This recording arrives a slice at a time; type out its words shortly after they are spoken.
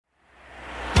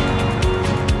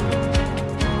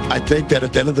I think that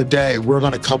at the end of the day, we're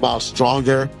going to come out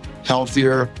stronger,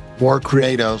 healthier, more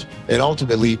creative, and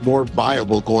ultimately more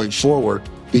viable going forward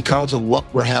because of what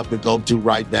we're having to go through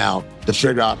right now to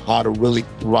figure out how to really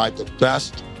provide the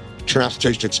best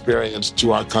transportation experience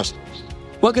to our customers.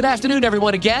 Well, good afternoon,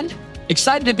 everyone, again.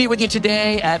 Excited to be with you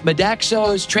today at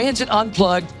Modaxo's Transit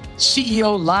Unplugged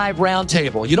CEO Live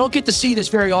Roundtable. You don't get to see this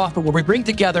very often, where we bring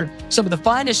together some of the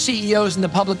finest CEOs in the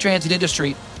public transit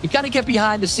industry. You got to get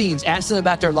behind the scenes, ask them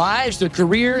about their lives, their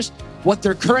careers, what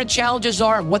their current challenges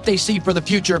are, and what they see for the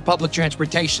future of public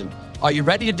transportation. Are you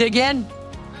ready to dig in?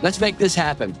 Let's make this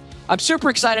happen. I'm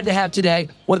super excited to have today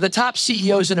one of the top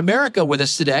CEOs in America with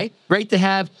us today. Great to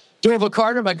have Dorval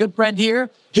Carter, my good friend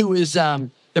here, who is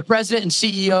the president and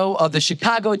CEO of the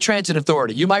Chicago Transit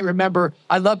Authority. You might remember,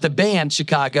 I love the band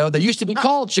Chicago. They used to be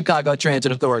called Chicago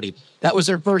Transit Authority. That was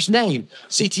their first name,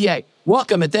 CTA.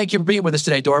 Welcome, and thank you for being with us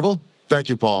today, Dorval. Thank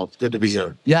you, Paul. It's good to be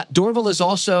here. Yeah, Dorval is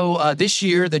also this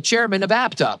year the chairman of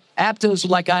APTA. APTA is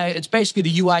it's basically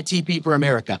the UITP for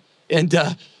America. And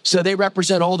so they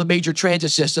represent all the major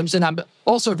transit systems. And I'm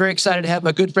also very excited to have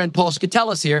my good friend Paul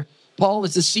Skatelis here. Paul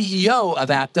is the CEO of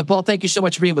APTA. Paul, thank you so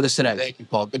much for being with us today. Thank you,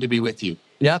 Paul. Good to be with you.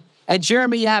 Yeah. And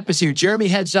Jeremy Yap is here. Jeremy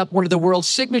heads up one of the world's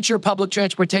signature public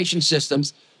transportation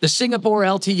systems, the Singapore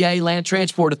LTA Land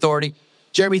Transport Authority.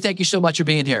 Jeremy, thank you so much for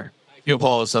being here. Thank you,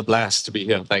 Paul. It's a blast to be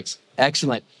here. Thanks.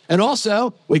 Excellent. And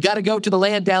also, we got to go to the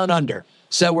land down under.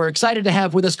 So we're excited to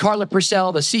have with us Carla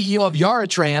Purcell, the CEO of Yarra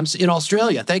Trams in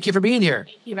Australia. Thank you for being here.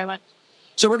 Thank you very much.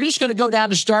 So we're just going to go down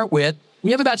to start with. We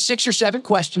have about 6 or 7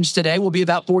 questions today. We'll be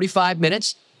about 45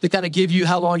 minutes to kind of give you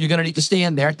how long you're going to need to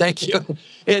stand there. Thank you.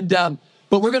 And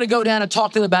but we're going to go down and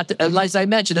talk to them about, as I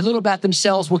mentioned, a little about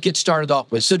themselves. We'll get started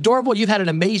off with. So Dorval, you've had an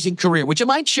amazing career. Would you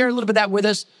mind sharing a little bit of that with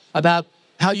us about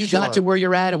how you got to where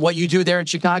you're at and what you do there in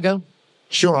Chicago?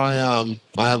 Sure. I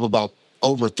have about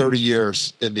over 30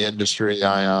 years in the industry.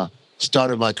 I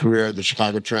started my career at the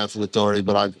Chicago Transit Authority,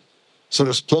 but I've sort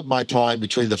of split my time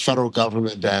between the federal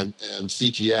government and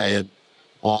CTA. And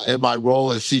in my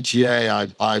role as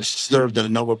CTA, I've served in a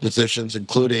number of positions,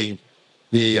 including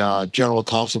the general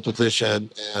counsel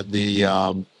position and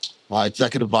the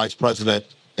executive vice president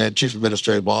and chief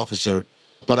administrative officer.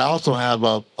 But I also have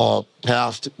a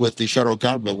past with the federal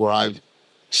government where I've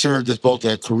served as both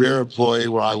a career employee,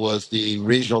 where I was the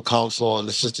regional counsel and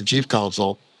assistant chief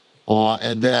counsel,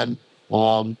 and then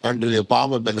under the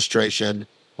Obama administration,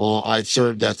 I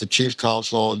served as the chief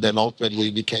counsel and then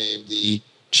ultimately became the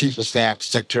chief of staff to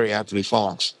Secretary Anthony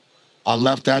Fox. I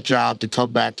left that job to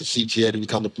come back to CTA to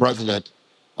become the president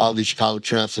of the Chicago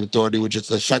Transit Authority, which is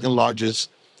the second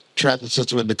largest transit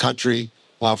system in the country.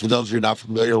 For those of you not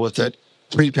familiar with it,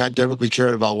 pre-pandemic, we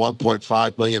carried about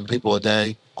 1.5 million people a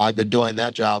day. I've been doing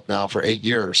that job now for 8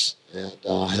 years and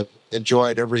have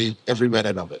enjoyed every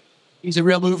minute of it. He's a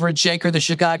real mover and shaker in the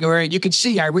Chicago area. You can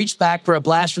see I reached back for a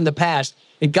blast from the past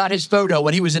and got his photo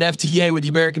when he was at FTA with the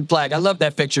American flag. I love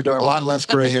that picture, Dorval. A lot less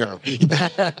gray hair.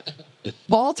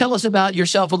 Paul, tell us about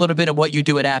yourself a little bit and what you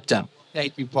do at APTA.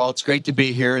 Thank you, Paul. It's great to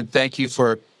be here, and thank you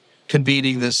for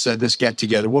convening this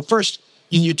get-together. Well, first,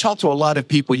 you talk to a lot of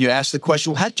people. You ask the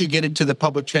question, well, how did you get into the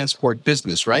public transport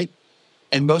business, right?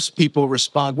 And most people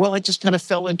respond, well, I just kind of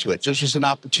fell into it. Just as an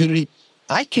opportunity.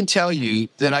 I can tell you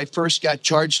that I first got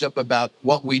charged up about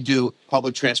what we do,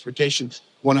 public transportation,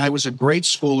 when I was a grade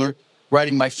schooler,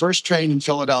 riding my first train in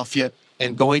Philadelphia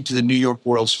and going to the New York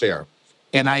World's Fair.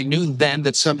 And I knew then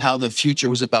that somehow the future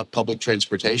was about public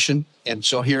transportation. And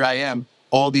so here I am,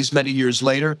 all these many years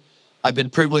later. I've been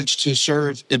privileged to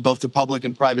serve in both the public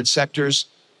and private sectors,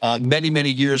 many, many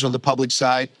years on the public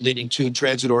side, leading 2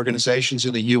 transit organizations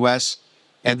in the U.S.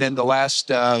 And then the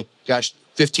last,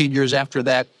 15 years after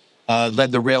that,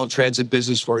 led the rail and transit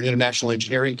business for an international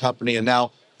engineering company, and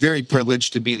now very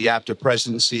privileged to be the APTA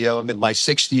president and CEO. I'm in my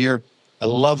 6th year. I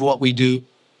love what we do.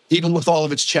 Even with all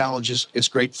of its challenges, it's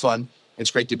great fun. It's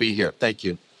great to be here. Thank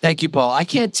you. Thank you, Paul. I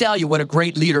can't tell you what a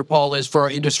great leader Paul is for our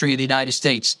industry in the United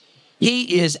States.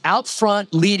 He is out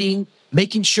front leading,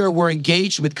 making sure we're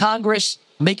engaged with Congress,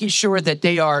 making sure that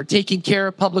they are taking care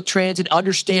of public transit,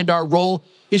 understand our role.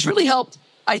 He's really helped,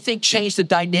 I think, change the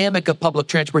dynamic of public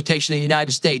transportation in the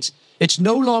United States. It's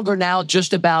no longer now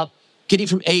just about getting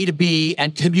from A to B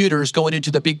and commuters going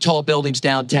into the big, tall buildings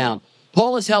downtown.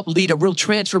 Paul has helped lead a real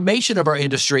transformation of our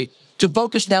industry to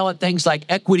focus now on things like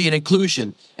equity and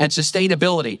inclusion and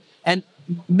sustainability and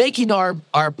making our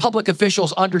public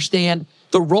officials understand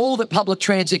the role that public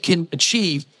transit can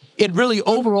achieve in really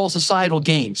overall societal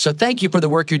gain. So thank you for the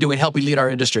work you're doing helping lead our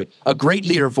industry. A great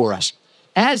leader for us,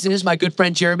 as is my good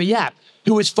friend Jeremy Yap.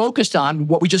 who is focused on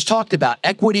what we just talked about,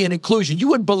 equity and inclusion. You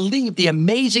wouldn't believe the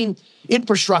amazing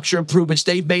infrastructure improvements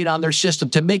they've made on their system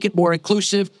to make it more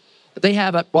inclusive. They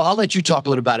have well, I'll let you talk a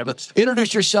little about it, but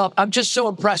introduce yourself. I'm just so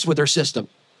impressed with their system.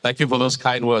 Thank you for those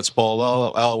kind words, Paul.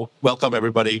 I'll welcome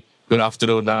everybody. Good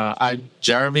afternoon. I'm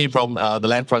Jeremy from the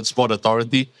Land Transport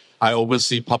Authority. I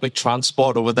oversee public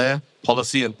transport over there,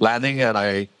 policy and planning, and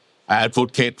I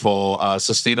advocate for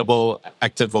sustainable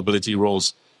active mobility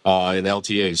roles in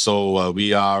LTA. So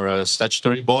we are a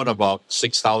statutory board, about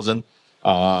 6,000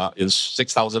 in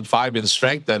 6,005 in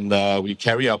strength, and we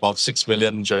carry about 6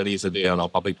 million journeys a day on our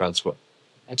public transport.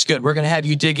 That's good. We're going to have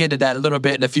you dig into that a little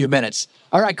bit in a few minutes.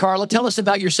 All right, Carla, tell us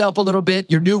about yourself a little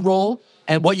bit, your new role,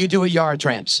 and what you do at Yara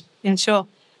Trams. Yeah, sure.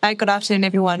 Good afternoon,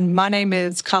 everyone. My name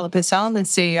is Carla Purcell. I'm the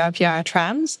CEO of Yara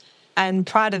Trams. And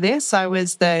prior to this, I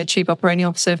was the Chief Operating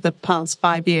Officer for the past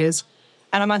 5 years.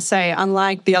 And I must say,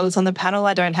 unlike the others on the panel,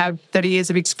 I don't have 30 years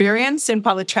of experience in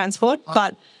public transport,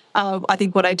 but I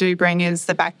think what I do bring is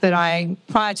the fact that I,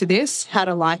 prior to this, had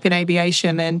a life in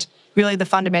aviation, and really the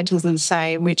fundamentals are the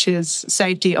same, which is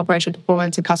safety, operational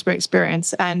performance, and customer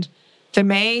experience. And for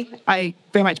me, I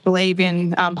very much believe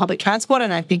in public transport,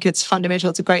 and I think it's fundamental.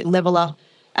 It's a great leveler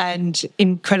and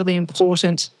incredibly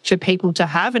important for people to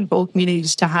have and for all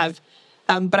communities to have.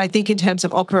 But I think in terms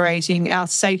of operating our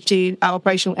safety, our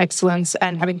operational excellence,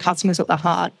 and having customers at the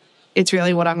heart, it's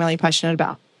really what I'm really passionate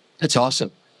about. That's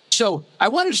awesome. So I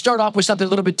wanted to start off with something a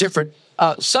little bit different.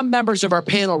 Some members of our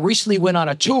panel recently went on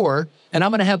a tour, and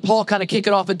I'm going to have Paul kind of kick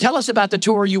it off and tell us about the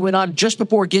tour you went on just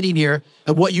before getting here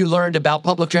and what you learned about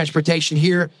public transportation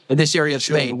here in this area of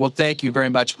Spain. Well, thank you very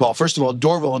much, Paul. First of all,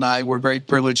 Dorval and I were very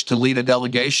privileged to lead a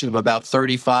delegation of about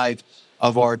 35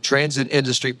 of our transit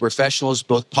industry professionals,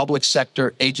 both public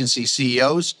sector agency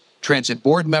CEOs, transit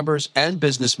board members, and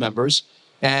business members.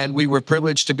 And we were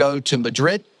privileged to go to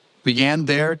Madrid, began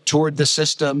there, toured the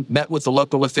system, met with the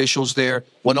local officials there,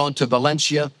 went on to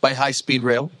Valencia by high-speed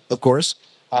rail, of course,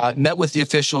 met with the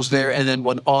officials there, and then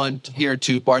went on here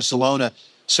to Barcelona.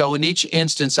 So in each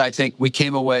instance, I think we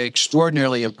came away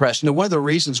extraordinarily impressed. And one of the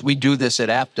reasons we do this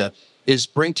at APTA is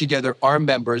bring together our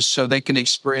members so they can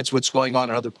experience what's going on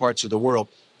in other parts of the world.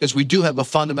 Because we do have a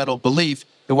fundamental belief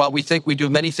that while we think we do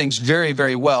many things very,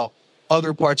 very well,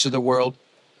 other parts of the world,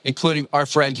 including our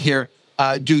friend here,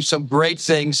 do some great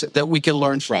things that we can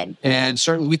learn from. And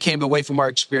certainly we came away from our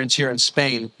experience here in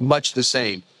Spain much the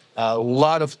same. A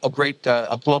lot of great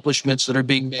accomplishments that are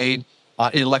being made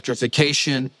in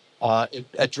electrification,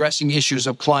 addressing issues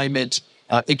of climate,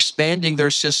 expanding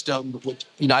their system. Which,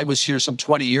 I was here some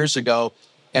 20 years ago,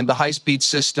 and the high-speed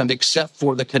system, except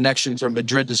for the connection from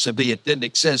Madrid to Sevilla, it didn't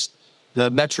exist. The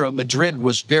Metro Madrid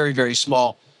was very, very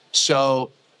small.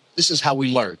 So this is how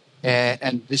we learn.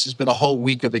 And this has been a whole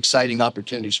week of exciting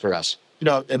opportunities for us.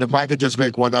 And if I could just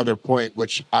make one other point,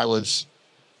 which I was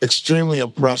extremely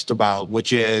impressed about,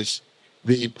 which is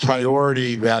the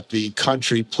priority that the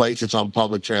country places on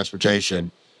public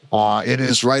transportation. It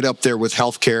is right up there with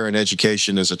healthcare and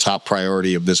education as a top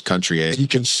priority of this country. You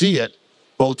can see it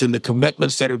both in the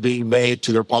commitments that are being made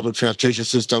to their public transportation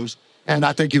systems, and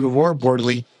I think even more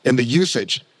importantly, in the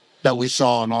usage that we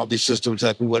saw in all these systems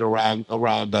that we went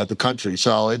around the country.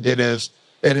 So it is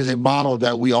a model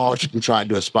that we all should be trying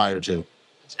to aspire to.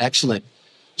 Excellent.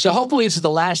 So hopefully this is the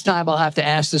last time I'll have to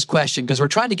ask this question, because we're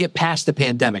trying to get past the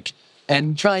pandemic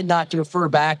and trying not to refer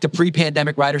back to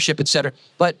pre-pandemic ridership, et cetera.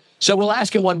 But so we'll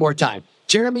ask it one more time.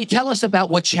 Jeremy, tell us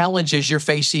about what challenges you're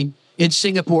facing in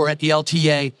Singapore at the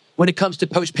LTA when it comes to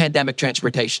post-pandemic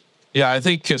transportation. Yeah, I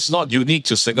think it's not unique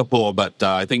to Singapore, but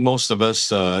I think most of us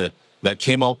that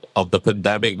came out of the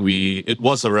pandemic, it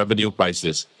was a revenue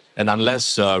crisis. And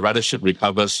unless ridership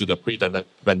recovers to the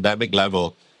pre-pandemic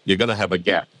level, you're going to have a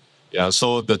gap. Yeah,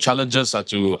 so the challenges are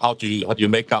to how do you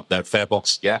make up that fare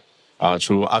box gap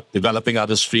through developing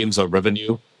other streams of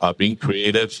revenue, being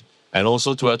creative, and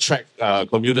also to attract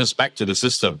commuters back to the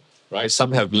system. Right?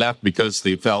 Some have left because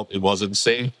they felt it wasn't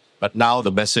safe, but now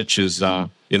the message is,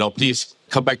 please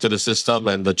come back to the system,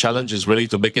 and the challenge is really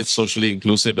to make it socially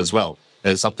inclusive as well.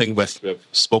 It's something we've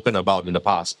spoken about in the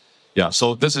past. Yeah,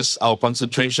 so this is our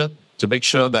concentration to make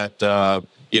sure that,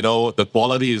 the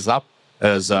quality is up,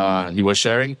 as he was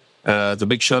sharing, to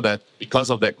make sure that because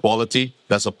of that quality,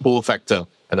 there's a pull factor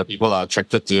and that people are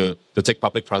attracted to take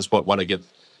public transport once again.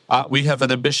 We have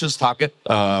an ambitious target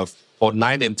for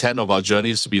 9 in 10 of our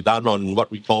journeys to be done on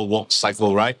what we call walk,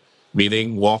 cycle, ride,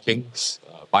 meaning walking,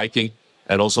 biking,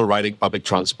 and also riding public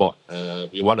transport.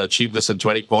 We want to achieve this in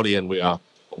 2040, and we are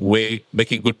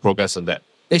making good progress on that.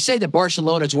 They say that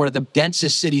Barcelona is one of the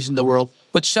densest cities in the world,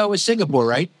 but so is Singapore,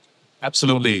 right?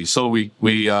 Absolutely. So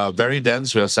we are very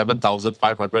dense. We have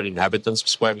 7,500 inhabitants per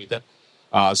square meter.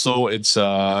 So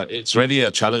it's really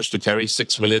a challenge to carry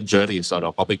 6 million journeys on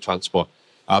our public transport.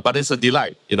 But it's a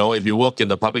delight, if you work in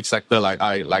the public sector like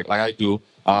I do,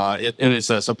 it is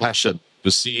a passion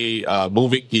to see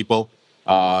moving people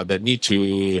that need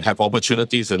to have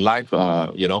opportunities in life,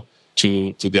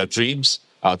 to their dreams,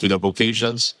 to their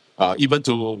vocations, even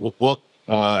to work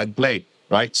and play,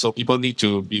 right? So people need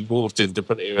to be moved in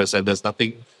different areas, and there's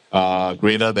nothing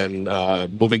greater than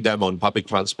moving them on public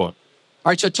transport. All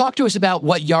right, so talk to us about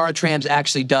what Yara Trams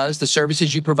actually does, the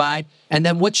services you provide, and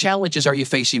then what challenges are you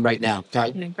facing right now? Yeah,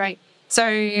 great.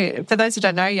 So for those who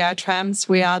don't know, Yara Trams,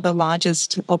 we are the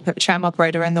largest tram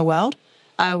operator in the world.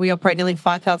 We operate nearly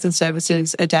 5,000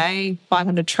 services a day,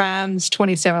 500 trams,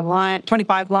 25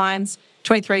 lines,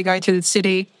 23 go through the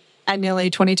city, and nearly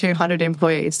 2,200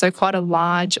 employees. So quite a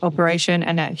large operation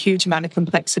and a huge amount of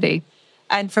complexity.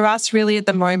 And for us, really, at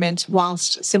the moment,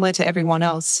 whilst similar to everyone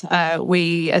else,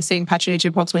 we are seeing patronage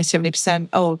of approximately 70%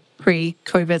 of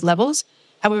pre-COVID levels.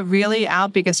 However, really our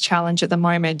biggest challenge at the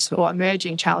moment, or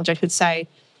emerging challenge, I should say,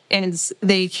 is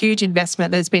the huge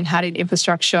investment that's been had in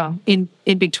infrastructure in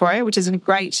Victoria, which is a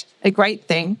great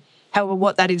thing. However,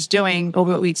 what that is doing, or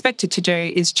what we expect it to do,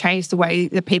 is change the way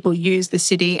that people use the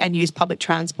city and use public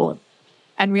transport.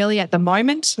 And really, at the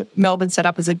moment, Melbourne's set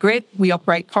up as a grid. We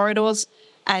operate corridors.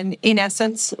 And in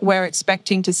essence, we're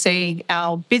expecting to see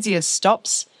our busiest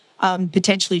stops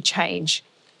potentially change.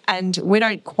 And we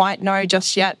don't quite know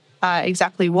just yet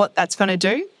exactly what that's going to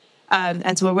do.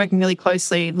 And so we're working really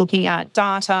closely looking at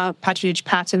data, patronage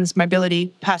patterns,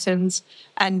 mobility patterns,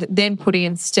 and then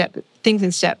putting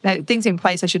things in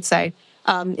place, I should say,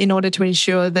 in order to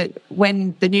ensure that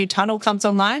when the new tunnel comes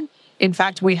online, in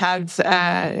fact, we have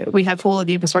all of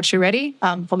the infrastructure ready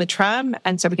for the tram,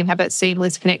 and so we can have that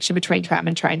seamless connection between tram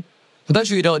and train. For those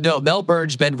of you who don't know,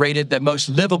 Melbourne's been rated the most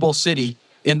livable city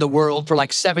in the world for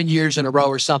like 7 years in a row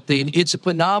or something. It's a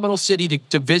phenomenal city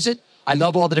to visit. I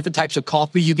love all the different types of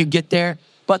coffee you can get there.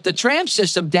 But the tram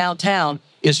system downtown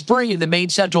is free in the main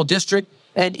central district,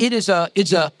 and it's a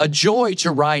joy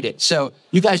to ride it. So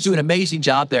you guys do an amazing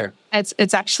job there.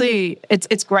 It's actually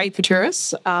great for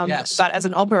tourists, yes. But as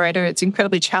an operator, it's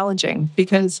incredibly challenging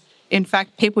because, in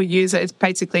fact, people use it as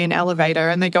basically an elevator,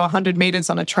 and they go 100 meters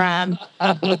on a tram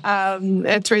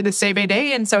through the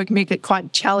CBD, and so it can make it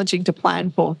quite challenging to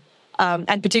plan for.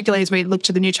 And particularly as we look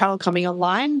to the new channel coming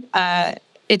online,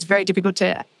 it's very difficult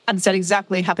to understand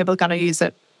exactly how people are going to use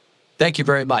it. Thank you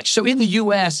very much. So in the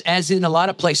U.S., as in a lot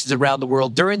of places around the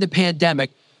world, during the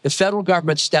pandemic, the federal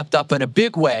government stepped up in a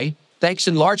big way, thanks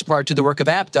in large part to the work of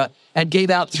APTA, and gave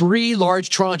out 3 large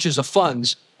tranches of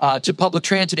funds to public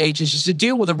transit agencies to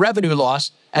deal with the revenue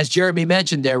loss, as Jeremy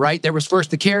mentioned there, right? There was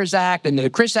first the CARES Act and the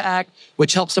CRISA Act,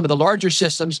 which helped some of the larger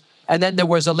systems. And then there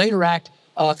was a later act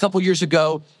a couple years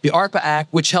ago, the ARPA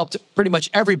Act, which helped pretty much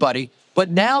everybody. But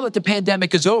now that the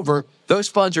pandemic is over, those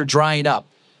funds are drying up.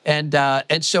 And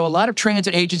so a lot of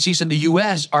transit agencies in the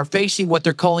U.S. are facing what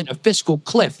they're calling a fiscal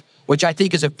cliff, which I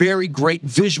think is a very great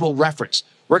visual reference.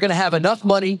 We're going to have enough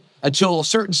money until a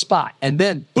certain spot, and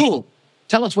then, boom.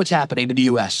 Tell us what's happening in the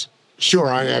U.S. Sure,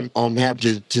 I'm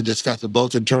happy to discuss it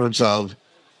both in terms of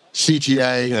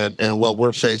CTA and what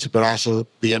we're facing, but also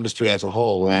the industry as a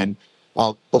whole. And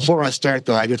before I start,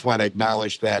 though, I just want to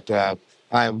acknowledge that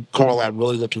I'm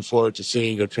really looking forward to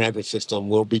seeing your transit system.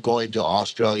 We'll be going to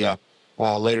Australia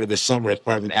later this summer as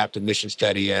part of an APTA mission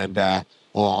study. And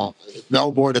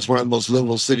Melbourne is one of the most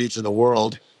livable cities in the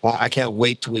world. I can't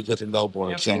wait till we live in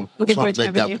Melbourne. So I just want to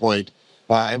make that point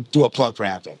and do a plug for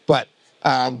APTA. But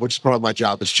which is part of my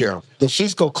job as chair. The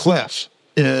fiscal cliff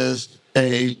is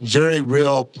a very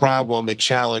real problem and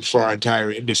challenge for our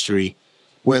entire industry.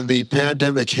 When the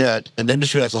pandemic hit, and the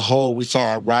industry as a whole, we saw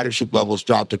our ridership levels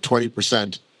drop to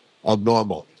 20% of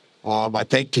normal. I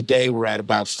think today we're at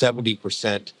about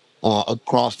 70%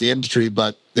 across the industry,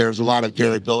 but there's a lot of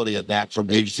variability in that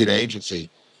from agency to agency.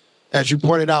 As you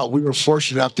pointed out, we were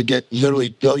fortunate enough to get literally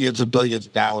billions and billions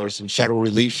of dollars in federal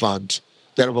relief funds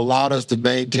that have allowed us to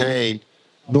maintain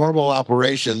normal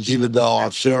operations, even though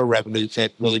our fare revenues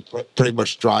had really pretty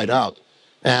much dried up.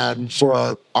 And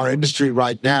for our industry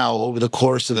right now, over the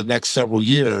course of the next several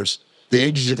years, the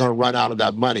agencies are going to run out of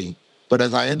that money. But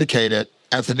as I indicated,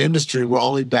 as an industry, we're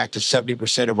only back to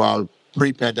 70% of our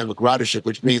pre-pandemic ridership,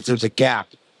 which means there's a gap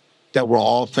that we're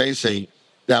all facing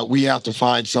that we have to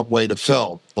find some way to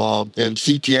fill. In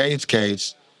CTA's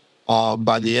case,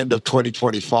 by the end of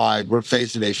 2025, we're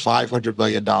facing a $500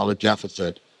 million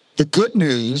deficit. The good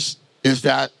news is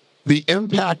that the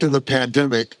impact of the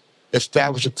pandemic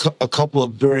established a couple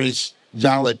of very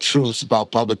valid truths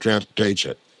about public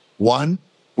transportation. One,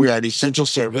 we are an essential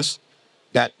service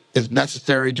that is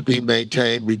necessary to be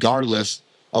maintained regardless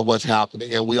of what's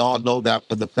happening. And we all know that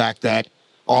from the fact that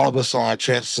all of us saw our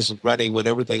transit system running when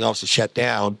everything else is shut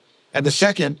down. And the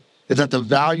second is that the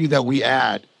value that we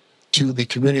add to the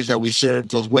communities that we serve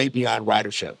goes way beyond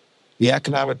ridership. The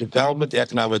economic development, the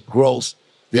economic growth,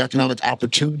 the economic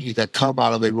opportunities that come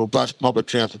out of a robust public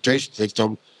transportation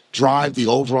system drive the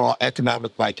overall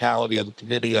economic vitality of the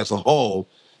community as a whole.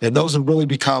 And those have really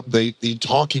become the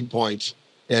talking points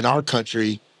in our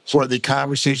country for the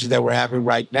conversation that we're having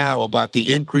right now about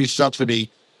the increased subsidy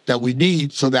that we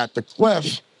need so that the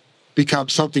cliff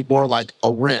becomes something more like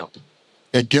a ramp.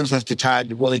 It gives us the time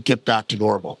to really get back to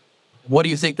normal. What do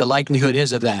you think the likelihood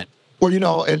is of that?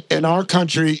 Well, in our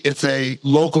country, it's a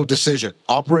local decision.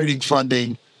 Operating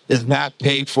funding is not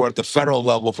paid for at the federal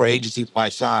level for agencies my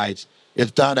size.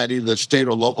 It's done at either the state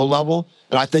or local level.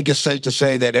 And I think it's safe to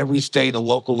say that every state and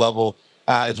local level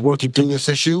is working through this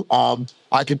issue.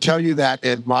 I can tell you that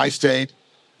in my state,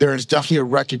 there is definitely a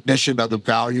recognition of the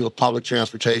value of public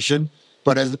transportation.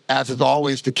 But as is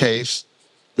always the case,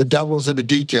 the devil's in the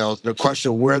details. The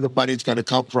question of where the money is going to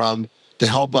come from to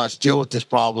help us deal with this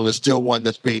problem is still one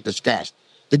that's being discussed.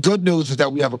 The good news is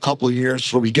that we have a couple of years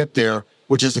before we get there,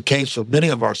 which is the case for many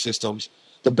of our systems.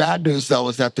 The bad news, though,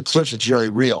 is that the cliff is very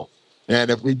real.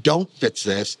 And if we don't fix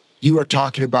this, you are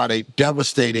talking about a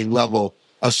devastating level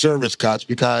of service cuts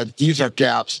because these are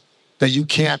gaps that you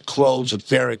can't close with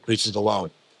fare increases alone.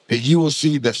 And you will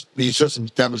see these systems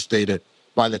devastated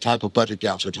by the type of budget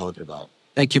gaps we're talking about.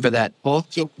 Thank you for that, Paul.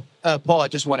 So, Paul, I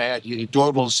just want to add,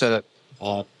 Dorval's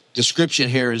description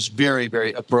here is very,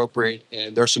 very appropriate,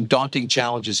 and there are some daunting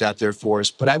challenges out there for us.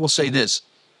 But I will say this,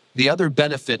 the other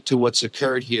benefit to what's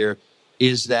occurred here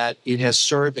is that it has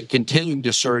served and continuing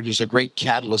to serve as a great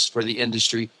catalyst for the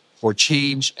industry, for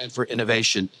change and for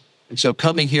innovation. And so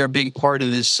coming here, being part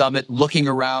of this summit, looking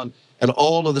around at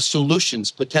all of the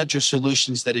solutions, potential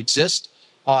solutions that exist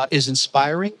is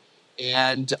inspiring.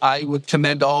 And I would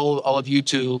commend all of you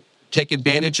to take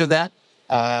advantage of that.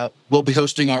 We'll be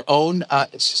hosting our own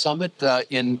summit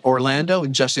in Orlando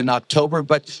just in October,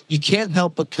 but you can't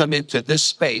help but come into this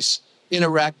space,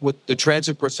 interact with the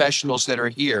transit professionals that are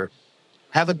here,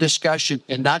 have a discussion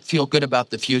and not feel good about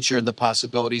the future and the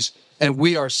possibilities. And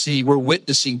we're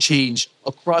witnessing change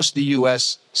across the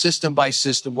U.S. system by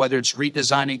system, whether it's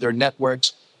redesigning their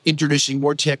networks, introducing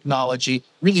more technology,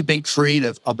 really being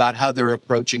creative about how they're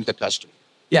approaching the customer.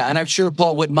 Yeah, and I'm sure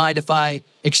Paul wouldn't mind if I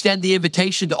extend the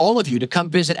invitation to all of you to come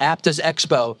visit APTA's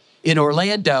Expo in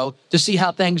Orlando to see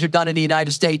how things are done in the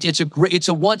United States. It's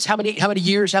a once, how many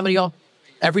years?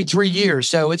 Every 3 years.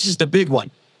 So it's just a big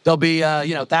one. There'll be,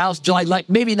 thousands, like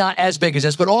maybe not as big as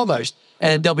this, but almost.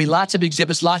 And there'll be lots of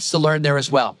exhibits, lots to learn there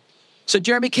as well. So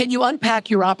Jeremy, can you unpack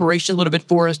your operation a little bit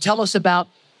for us? Tell us about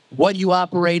what you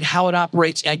operate, how it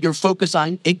operates, and your focus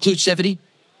on inclusivity.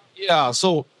 Yeah,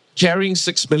 so carrying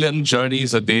 6 million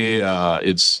journeys a day,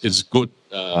 it's good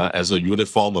as a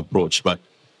uniform approach, but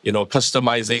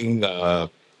customizing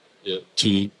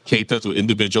to cater to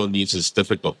individual needs is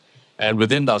difficult. And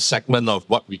within our segment of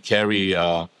what we carry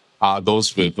are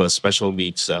those with special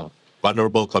needs,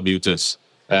 vulnerable commuters.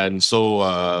 And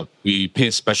so we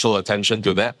pay special attention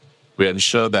to that. We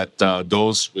ensure that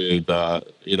those with,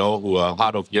 who are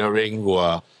hard of hearing, who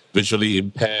are visually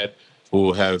impaired,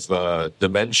 who have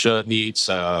dementia needs,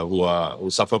 who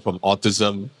suffer from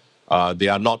autism, they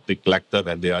are not neglected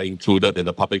and they are included in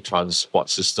the public transport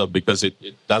system because it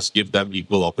does give them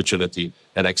equal opportunity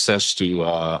and access to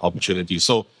opportunity.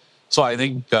 So I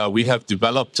think we have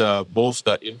developed both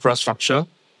the infrastructure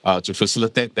to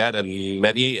facilitate that, and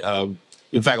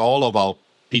in fact, all of our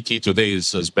PT today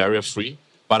is barrier-free.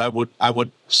 But I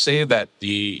would say that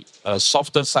the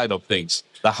softer side of things,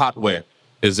 the hardware,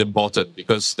 is important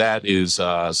because that is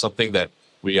something that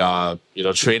we are,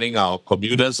 training our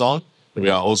commuters on. We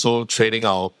are also training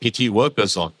our PT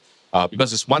workers on.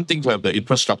 Because it's one thing to have the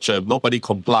infrastructure. If nobody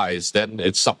complies, then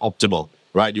it's suboptimal,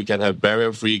 right? You can have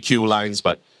barrier-free queue lines,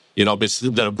 but in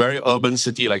a very urban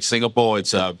city like Singapore,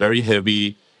 it's a very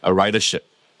heavy ridership,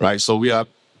 right? So we are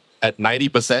at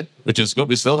 90%, which is good.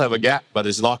 We still have a gap, but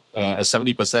it's not a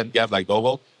 70% gap like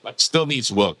Doval, but still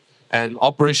needs work. And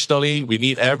operationally, we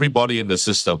need everybody in the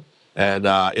system. And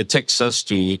it takes us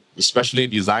to especially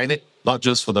design it, not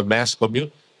just for the mass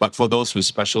commute, but for those with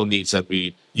special needs that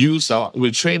we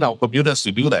train our commuters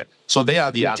to do that. So they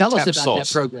are the untapped Tell us about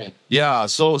source. that program. Yeah,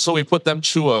 so we put them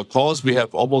through a course. We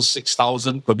have almost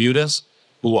 6,000 commuters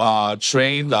who are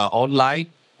trained online,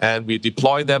 and we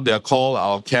deploy them. They are called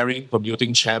our caring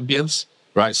commuting champions,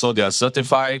 right? So they are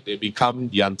certified. They become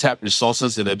the untapped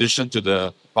resources in addition to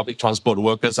the public transport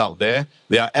workers out there.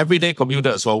 They are everyday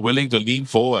commuters who are willing to lean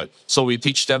forward. So we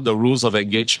teach them the rules of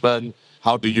engagement.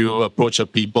 How do you approach a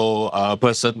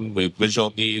person with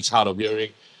visual needs, hard of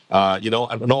hearing,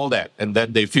 and all that. And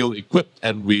then they feel equipped,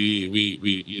 and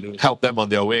we help them on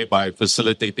their way by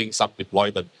facilitating some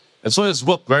deployment. And so it's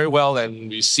worked very well, and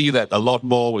we see that a lot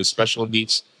more with special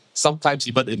needs, sometimes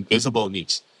even invisible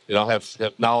needs, have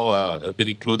now been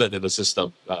included in the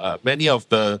system. Many of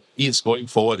the needs going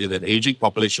forward in an aging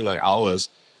population like ours,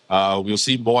 we'll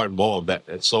see more and more of that.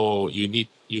 And so we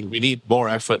need more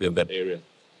effort in that area.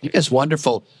 It's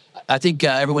wonderful. I think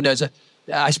everyone knows.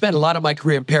 I spent a lot of my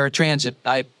career in paratransit.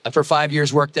 I, for 5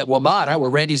 years, worked at WMATA, where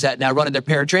Randy's at now, running their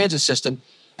paratransit system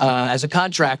as a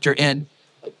contractor. And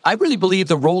I really believe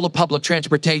the role of public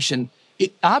transportation,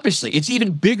 obviously, it's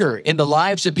even bigger in the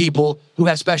lives of people who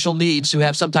have special needs, who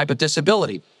have some type of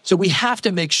disability. So we have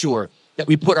to make sure that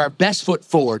we put our best foot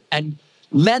forward and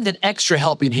lend an extra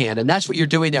helping hand. And that's what you're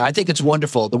doing there. I think it's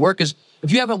wonderful. The work is,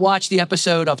 if you haven't watched the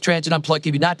episode of Transit Unplugged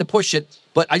TV, not to push it,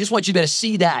 but I just want you to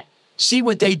see that. See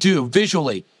what they do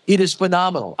visually. It is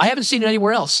phenomenal. I haven't seen it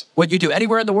anywhere else, what you do,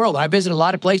 anywhere in the world. I visit a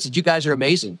lot of places. You guys are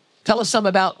amazing. Tell us some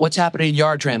about what's happening in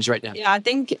yard trams right now. Yeah, I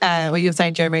think what you're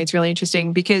saying, Jeremy, is really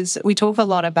interesting because we talk a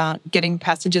lot about getting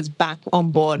passengers back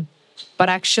on board. But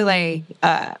actually,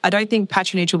 I don't think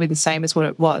patronage will be the same as what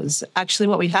it was. Actually,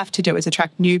 what we have to do is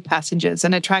attract new passengers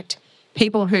and attract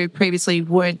people who previously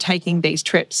weren't taking these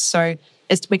trips. So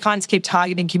we can't keep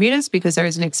targeting commuters because there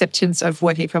is an acceptance of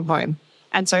working from home.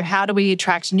 And so how do we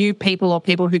attract new people or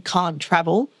people who can't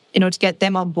travel in order to get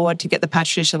them on board to get the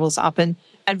patronage levels up? And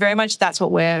very much that's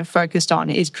what we're focused on,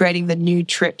 is creating the new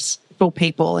trips for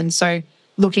people. And so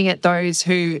looking at those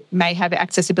who may have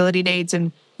accessibility needs,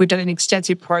 and we've done an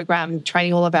extensive program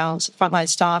training all of our frontline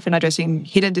staff in addressing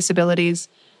hidden disabilities.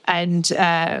 And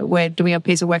we're doing a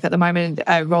piece of work at the moment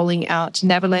rolling out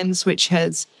Netherlands, which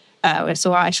has, I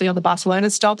saw actually on the Barcelona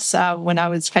stops when I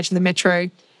was catching the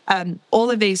metro. All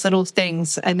of these little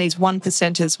things and these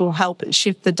 1%ers will help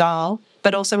shift the dial,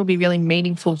 but also will be really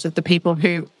meaningful to the people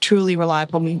who truly rely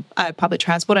upon public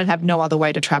transport and have no other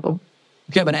way to travel.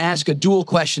 Okay, I'm going to ask a dual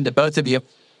question to both of you.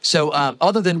 So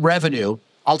other than revenue,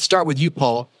 I'll start with you,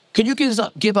 Paul. Can you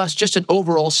give us just an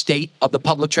overall state of the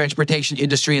public transportation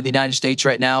industry in the United States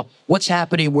right now? What's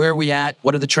happening? Where are we at?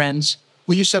 What are the trends?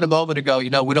 Well, you said a moment ago, we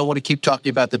don't want to keep talking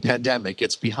about the pandemic.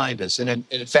 It's behind us. And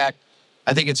in fact,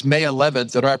 I think it's May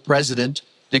 11th that our president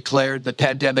declared the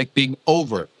pandemic being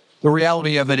over. The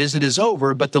reality of it is it is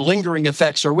over, but the lingering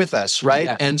effects are with us, right?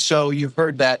 Yeah. And so you've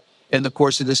heard that in the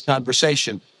course of this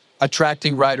conversation,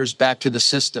 attracting riders back to the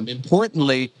system.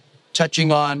 Importantly,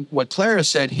 touching on what Clara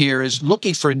said here, is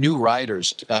looking for new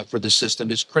riders for the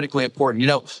system is critically important.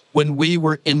 When we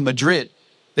were in Madrid,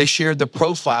 they shared the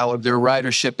profile of their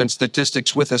ridership and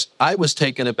statistics with us. I was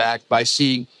taken aback by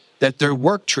seeing that their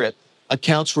work trip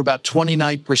accounts for about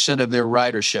 29% of their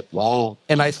ridership. Wow.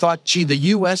 And I thought, the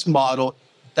U.S. model,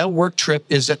 that work trip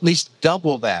is at least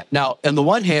double that. Now, on the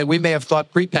one hand, we may have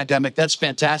thought pre-pandemic, that's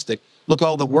fantastic. Look,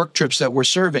 all the work trips that we're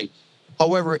serving.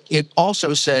 However, it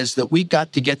also says that we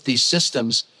got to get these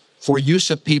systems for use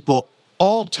of people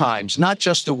all times, not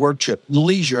just the work trip,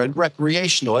 leisure and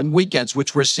recreational and weekends,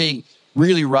 which we're seeing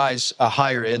really rise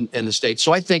higher in the States.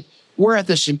 So I think we're at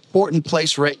this important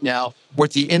place right now where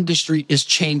the industry is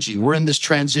changing. We're in this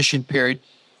transition period.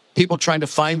 People trying to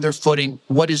find their footing.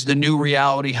 What is the new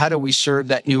reality? How do we serve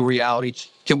that new reality?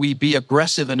 Can we be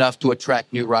aggressive enough to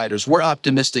attract new riders? We're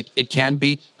optimistic it can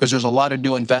be, because there's a lot of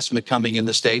new investment coming in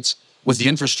the States with the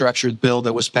infrastructure bill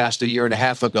that was passed a year and a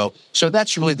half ago. So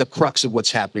that's really the crux of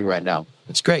what's happening right now.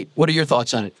 That's great. What are your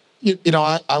thoughts on it?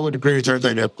 I would agree with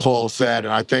everything that Paul said.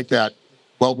 And I think that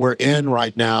what we're in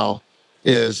right now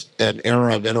is an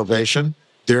era of innovation.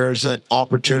 There's an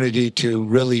opportunity to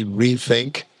really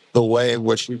rethink the way in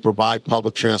which we provide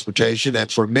public transportation.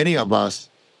 And for many of us,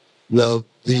 the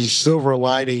silver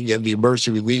lining in the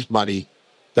emergency relief money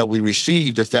that we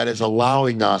received is that it's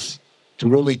allowing us to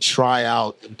really try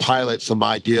out and pilot some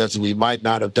ideas that we might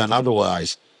not have done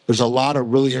otherwise. There's a lot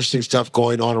of really interesting stuff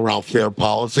going on around fair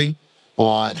policy,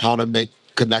 on how to make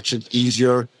connections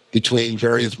easier between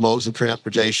various modes of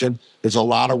transportation. There's a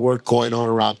lot of work going on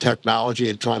around technology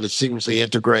and trying to seamlessly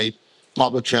integrate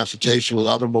public transportation with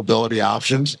other mobility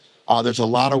options. There's a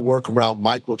lot of work around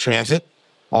microtransit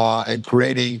and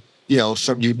creating,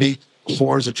 some unique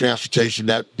forms of transportation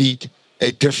that meet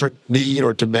a different need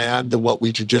or demand than what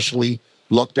we traditionally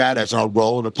looked at as our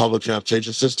role in the public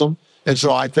transportation system. And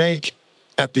so I think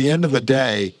at the end of the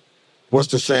day, what's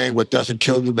the saying, what doesn't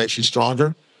kill you makes you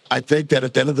stronger? I think that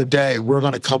at the end of the day, we're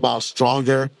going to come out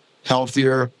stronger,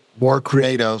 healthier, more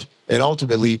creative, and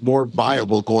ultimately more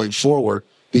viable going forward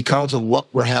because of what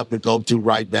we're having to go through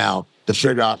right now to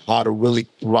figure out how to really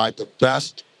provide the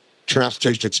best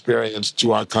transportation experience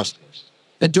to our customers.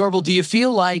 Adorable, do you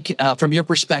feel like, from your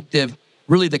perspective,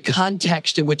 really the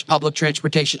context in which public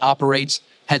transportation operates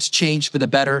has changed for the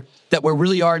better, that we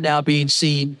really are now being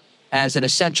seen as an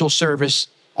essential service,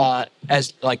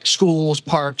 as like schools,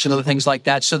 parks, and other things like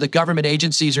that? So the government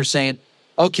agencies are saying,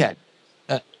 okay,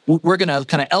 we're going to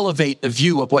kind of elevate the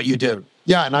view of what you do.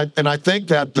 Yeah, and I think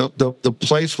that the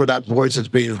place where that voice is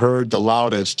being heard the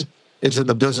loudest is in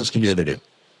the business community.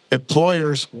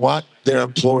 Employers want their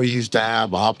employees to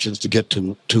have options to get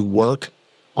to work.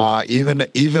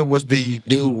 Even with the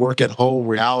new work-at-home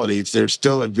realities, there's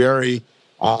still a very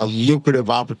lucrative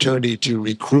opportunity to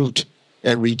recruit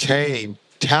and retain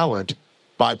talent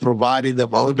by providing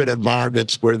them urban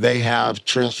environments where they have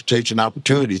transportation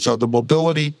opportunities. So the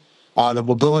mobility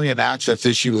and access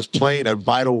issue is playing a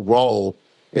vital role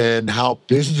in how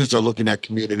businesses are looking at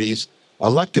communities.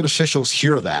 Elected officials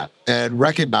hear that and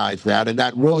recognize that, and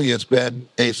that really has been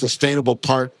a sustainable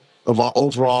part of our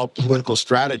overall political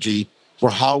strategy for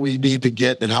how we need to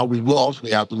get and how we will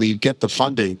ultimately, I believe, get the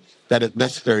funding that is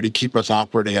necessary to keep us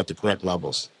operating at the correct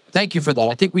levels. Thank you for that.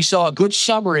 I think we saw a good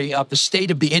summary of the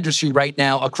state of the industry right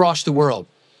now across the world.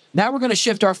 Now we're going to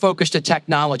shift our focus to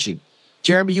technology.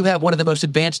 Jeremy, you have one of the most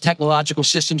advanced technological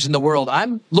systems in the world.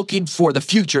 I'm looking for the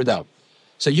future, though.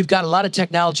 So you've got a lot of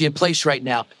technology in place right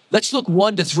now. Let's look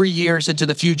 1 to 3 years into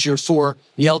the future for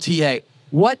the LTA.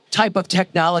 What type of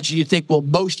technology do you think will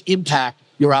most impact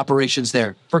your operations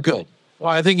there for good? Well,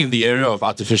 I think in the area of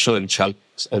artificial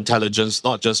intelligence,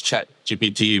 not just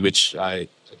ChatGPT, which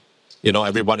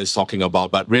everyone is talking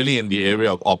about, but really in the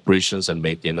area of operations and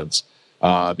maintenance,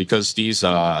 because these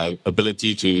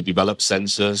ability to develop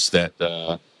sensors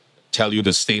that tell you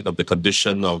the state of the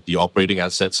condition of the operating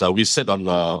assets. We sit on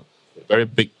a very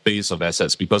big base of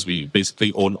assets because we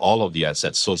basically own all of the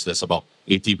assets. So there's about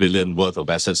 80 billion worth of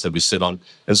assets that we sit on.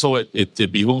 And so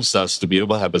it behooves us to be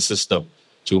able to have a system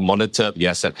to monitor the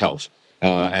asset health.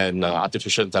 And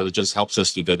artificial intelligence helps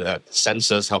us to do that.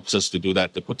 Sensors helps us to do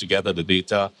that, to put together the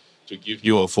data, to give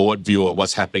you a forward view of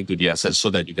what's happening to the assets so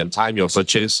that you can time your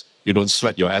purchase, you don't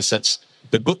sweat your assets.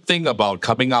 The good thing about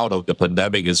coming out of the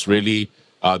pandemic is really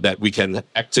that we can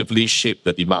actively shape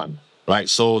the demand, right?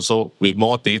 So with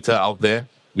more data out there,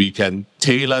 we can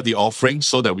tailor the offering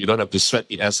so that we don't have to sweat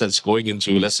the assets going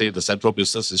into, let's say, the central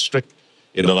business district.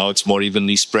 Now it's more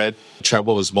evenly spread.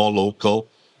 Travel is more local.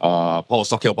 Paul was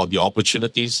talking about the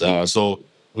opportunities. So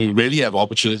we really have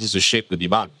opportunities to shape the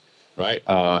demand, right?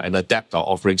 And adapt our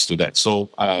offerings to that. So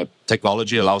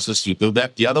technology allows us to do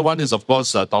that. The other one is, of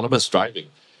course, autonomous driving,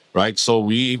 right? So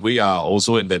we are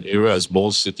also in that area as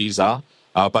most cities are.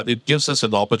 But it gives us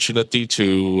an opportunity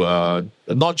to,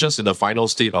 not just in the final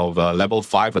state of level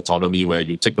 5 autonomy where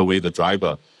you take away the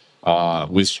driver,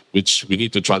 which we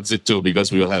need to transit to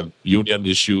because we will have union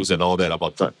issues and all that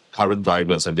about current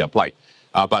drivers and their plight.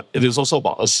 But it is also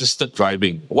about assisted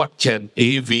driving. What can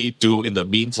AV do in the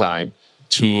meantime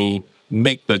to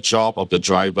make the job of the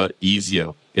driver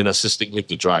easier in assisting him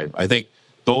to drive? I think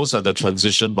those are the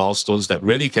transition milestones that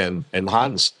really can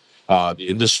enhance the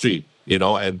industry,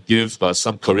 and give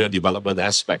some career development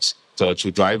aspects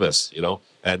to drivers,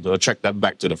 and to attract them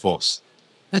back to the force.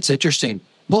 That's interesting.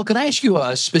 Well, can I ask you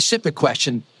a specific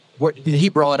question? He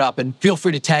brought it up, and feel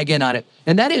free to tag in on it.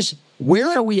 And that is, where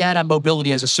are we at on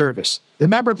mobility as a service?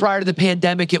 Remember, prior to the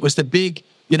pandemic, it was the big,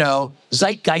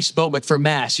 zeitgeist moment for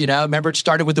mass. Remember, it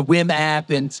started with the WIM app,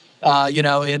 and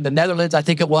in the Netherlands, I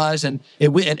think it was, and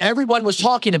everyone was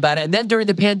talking about it. And then during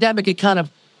the pandemic, it kind of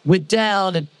went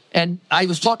down. And I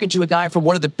was talking to a guy from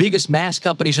one of the biggest mass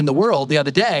companies in the world the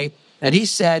other day, and he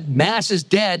said, "Mass is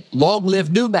dead. Long live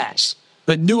new mass."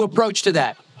 The new approach to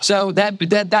that. So I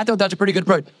thought that's a pretty good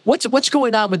approach. What's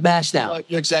going on with mass now? Well,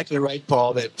 you're exactly right,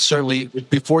 Paul. That certainly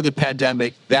before the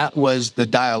pandemic, that was the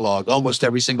dialogue almost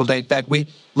every single day. In fact, we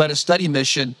led a study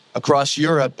mission across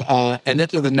Europe and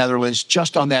into the Netherlands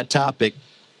just on that topic.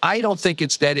 I don't think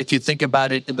it's dead if you think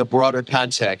about it in the broader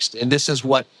context. And this is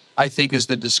what I think is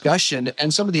the discussion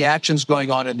and some of the actions going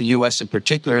on in the U.S. in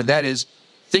particular. That is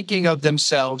thinking of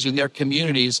themselves and their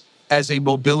communities as a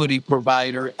mobility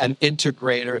provider and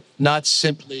integrator, not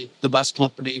simply the bus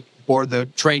company or the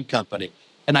train company.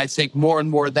 And I think more and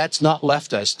more that's not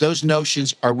left us. Those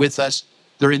notions are with us.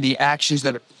 They're in the actions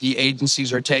that the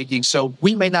agencies are taking. So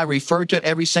we may not refer to it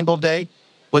every single day,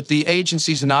 but the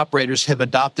agencies and operators have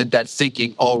adopted that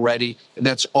thinking already, and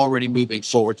that's already moving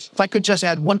forward. If I could just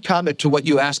add one comment to what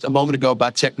you asked a moment ago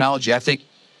about technology, I think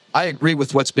I agree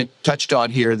with what's been touched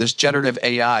on here, this generative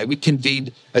AI. We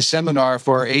convened a seminar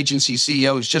for our agency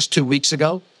CEOs just 2 weeks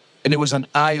ago, and it was an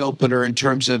eye-opener in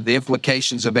terms of the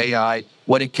implications of AI,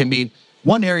 what it can mean.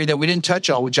 One area that we didn't touch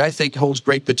on, which I think holds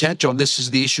great potential, and this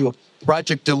is the issue of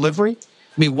project delivery.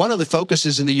 I mean, one of the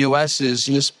focuses in the U.S. is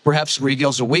just perhaps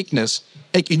reveals a weakness.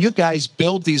 Hey, can you guys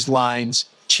build these lines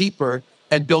cheaper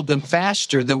and build them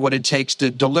faster than what it takes to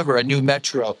deliver a new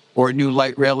metro or a new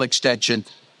light rail extension?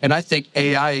 And I think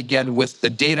AI, again, with the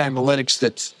data analytics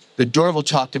that Dorval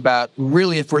talked about,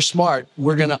 really, if we're smart,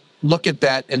 we're going to look at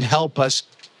that and help us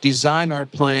design our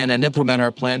plan and implement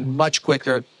our plan much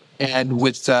quicker and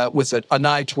with an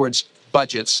eye towards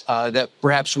budgets that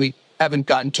perhaps we haven't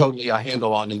gotten totally a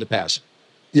handle on in the past.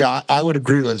 Yeah, I would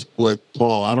agree with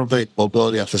Paul. I don't think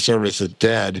mobility as a service is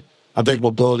dead. I think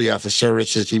mobility as a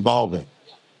service is evolving.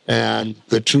 And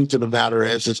the truth of the matter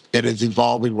is it is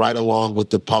evolving right along with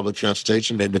the public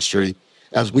transportation industry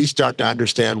as we start to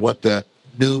understand what the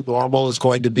new normal is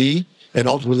going to be and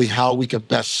ultimately how we can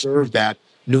best serve that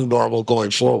new normal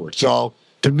going forward. So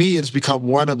to me, it's become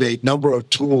one of a number of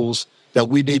tools that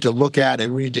we need to look at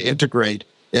and we need to integrate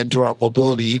into our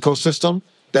mobility ecosystem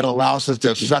that allows us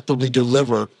to effectively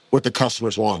deliver what the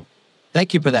customers want.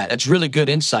 Thank you for that. That's really good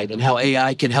insight on how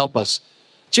AI can help us.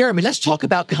 Jeremy, let's talk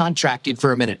about contracting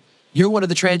for a minute. You're one of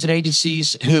the transit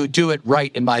agencies who do it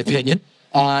right, in my opinion,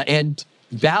 and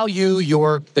value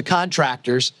the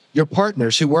contractors, your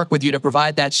partners who work with you to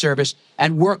provide that service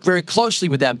and work very closely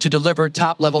with them to deliver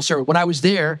top-level service. When I was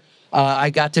there, I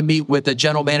got to meet with the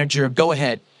general manager of Go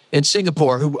Ahead in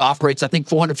Singapore, who operates, I think,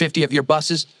 450 of your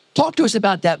buses. Talk to us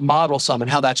about that model some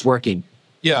and how that's working.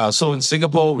 Yeah, so in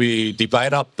Singapore, we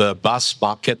divide up the bus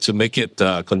market to make it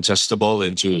contestable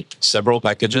into several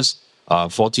packages,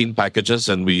 14 packages,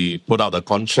 and we put out a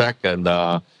contract. And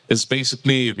it's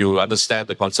basically, if you understand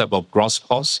the concept of gross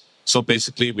cost, so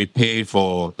basically we pay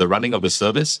for the running of the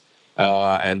service.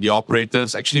 And the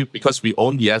operators, actually, because we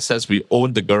own the assets, we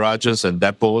own the garages and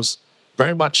depots,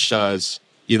 very much as,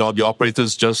 the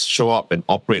operators just show up and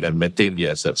operate and maintain the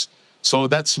assets. So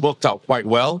that's worked out quite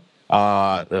well.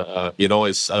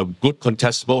 It's a good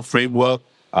contestable framework.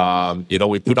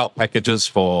 We put out packages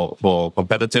for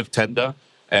competitive tender,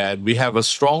 and we have a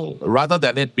strong, rather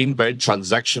than it being very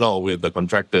transactional with the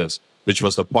contractors, which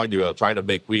was the point you were trying to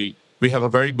make, we have a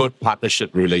very good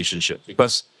partnership relationship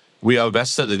because we are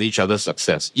vested in each other's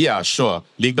success. Yeah, sure.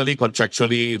 Legally,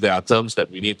 contractually, there are terms that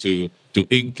we need to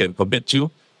ink and commit to.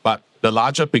 But the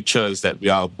larger picture is that we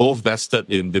are both vested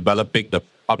in developing the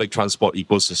public transport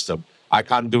ecosystem. I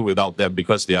can't do without them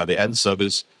because they are the end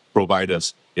service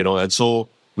providers, and so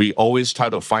we always try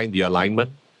to find the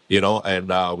alignment,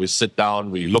 and we sit down,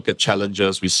 we look at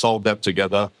challenges, we solve them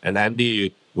together. And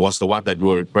Andy was the one that we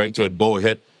were referring to at Go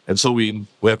Ahead. And so we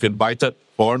have invited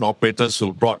foreign operators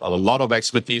who brought a lot of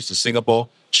expertise to Singapore,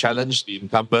 challenged the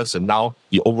incumbents, and now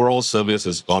the overall service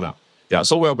has gone up. Yeah,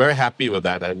 so we're very happy with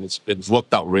that, and it's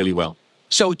worked out really well.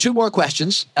 So 2 more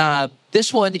questions.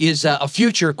 This one is a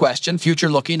future question, future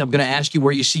looking. I'm going to ask you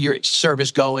where you see your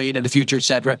service going in the future, et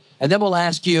cetera. And then we'll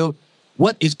ask you,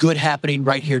 what is good happening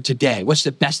right here today? What's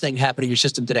the best thing happening in your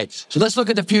system today? So let's look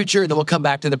at the future, and then we'll come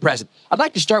back to the present. I'd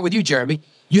like to start with you, Jeremy.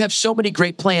 You have so many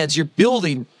great plans. You're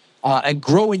building and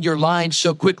growing your line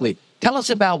so quickly. Tell us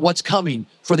about what's coming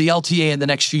for the LTA in the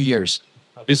next few years.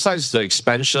 Besides the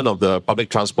expansion of the public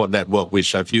transport network,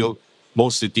 which I feel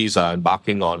most cities are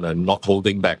embarking on and not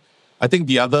holding back, I think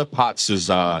the other parts is,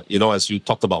 as you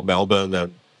talked about Melbourne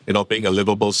and, being a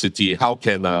livable city, how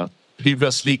can a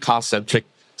previously car-centric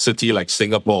city like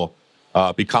Singapore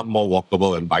become more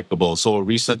walkable and bikeable? So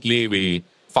recently we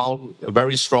found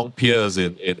very strong peers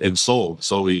in Seoul.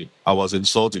 So I was in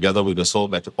Seoul together with the Seoul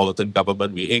Metropolitan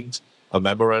Government. We inked a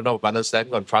memorandum of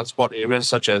understanding on transport areas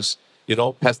such as,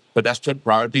 pedestrian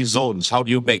priority zones. How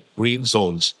do you make green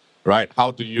zones, right?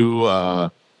 How do you,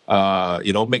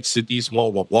 make cities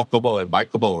more walkable and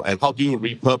bikeable? And how do you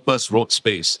repurpose road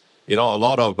space? A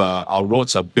lot of our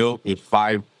roads are built with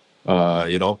 5,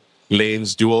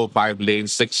 lanes, dual 5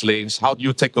 lanes, 6 lanes. How do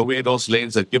you take away those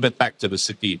lanes and give it back to the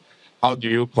city? How do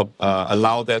you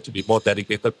allow there to be more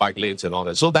dedicated bike lanes and all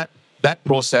that? So that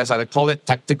process, I call it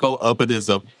tactical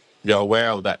urbanism. You're aware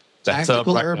of that.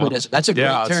 Tactical urbanism. That's a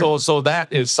great term. So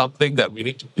that is something that we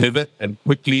need to pivot and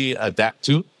quickly adapt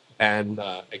to and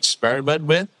experiment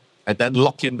with and then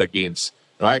lock in the gains,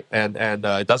 right? And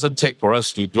it doesn't take for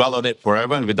us to dwell on it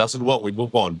forever. If it doesn't work, we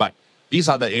move on. But these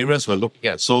are the areas we're looking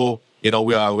at. So,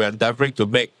 we're endeavoring to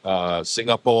make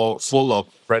Singapore full of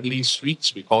friendly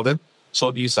streets, we call them.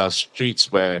 So these are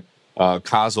streets where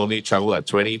cars only travel at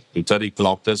 20 to 30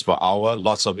 kilometers per hour.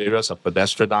 Lots of areas are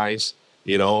pedestrianized,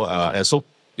 and so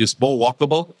it's more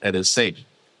walkable and it's safe,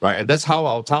 right? And that's how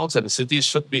our towns and the cities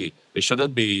should be. They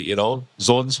shouldn't be,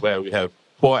 zones where we have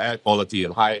poor air quality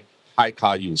and high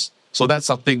car use. So that's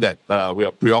something that we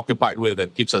are preoccupied with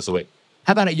and keeps us awake.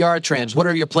 How about at Yara Trams? What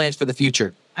are your plans for the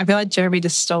future? I feel like Jeremy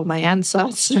just stole my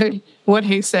answer, so what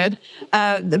he said.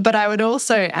 But I'd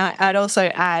also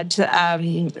add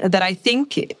that I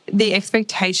think the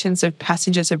expectations of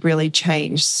passengers have really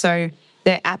changed. So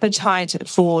their appetite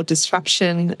for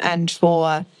disruption and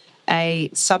for a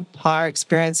subpar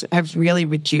experience have really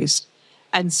reduced.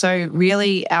 And so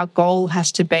really our goal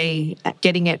has to be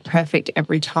getting it perfect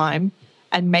every time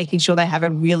and making sure they have a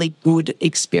really good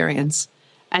experience.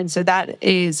 And so that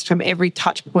is from every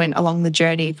touch point along the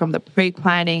journey, from the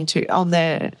pre-planning to on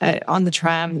the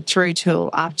tram through to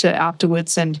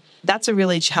afterwards. And that's a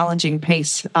really challenging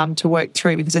piece to work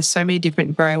through because there's so many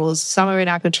different variables. Some are in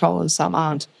our control and some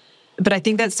aren't. But I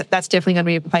think that's definitely going to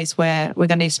be a place where we're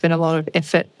going to spend a lot of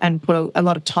effort and put a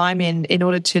lot of time in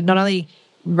order to not only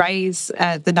raise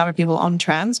the number of people on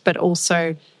trams, but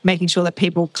also making sure that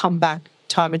people come back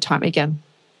time and time again.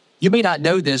 You may not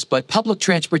know this, but public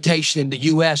transportation in the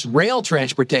U.S., rail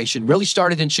transportation, really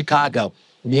started in Chicago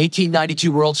in the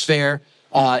 1892 World's Fair.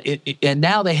 And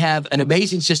now they have an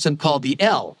amazing system called the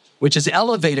L, which is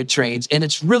elevated trains. And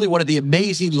it's really one of the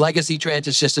amazing legacy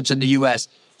transit systems in the U.S.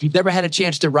 If you've never had a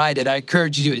chance to ride it, I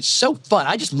encourage you to. It's so fun.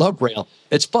 I just love rail.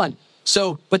 It's fun.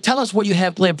 So, but tell us what you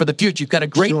have planned for the future. You've got a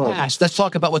great past. Let's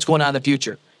talk about what's going on in the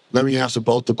future. Let me answer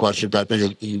both the questions. I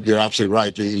think you're absolutely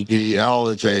right. The L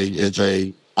is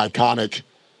a iconic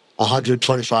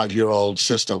 125-year-old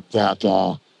system that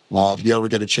if you ever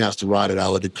get a chance to ride it, I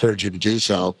would encourage you to do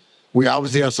so. We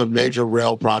obviously have some major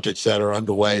rail projects that are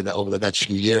underway over the next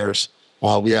few years.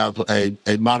 We have a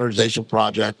modernization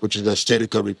project, which is a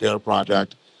state-of-good repair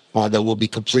project that we'll be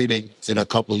completing in a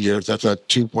couple of years. That's a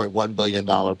 $2.1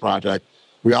 billion project.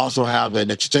 We also have an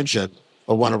extension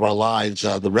of one of our lines,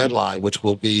 the Red Line, which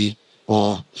will be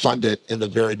funded in the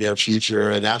very near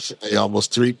future. And that's a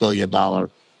almost $3 billion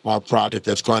project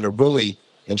that's going to really,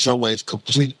 in some ways,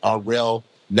 complete our rail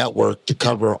network to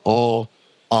cover all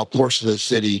portions of the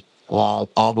city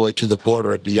all the way to the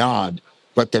border and beyond.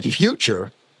 But the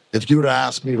future, if you were to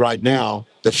ask me right now,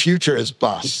 the future is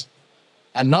bus.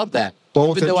 I love that.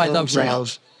 Even though I love rail.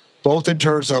 Both in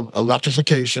terms of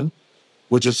electrification,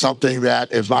 which is something that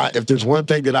if there's one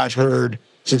thing that I've heard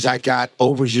since I got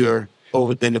over here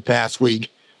in the past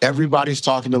week, everybody's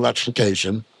talking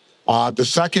electrification. The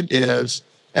second is,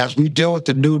 as we deal with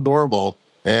the new normal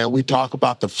and we talk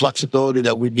about the flexibility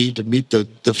that we need to meet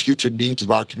the future needs of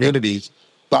our communities,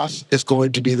 bus is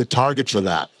going to be the target for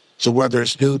that. So whether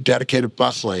it's new dedicated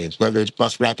bus lanes, whether it's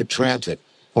bus rapid transit,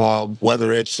 or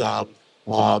whether it's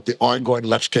the ongoing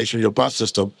electrification of your bus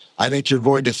system, I think you're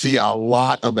going to see a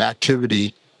lot of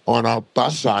activity on our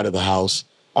bus side of the house,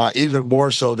 even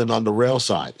more so than on the rail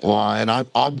side. And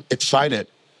I'm excited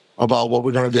about what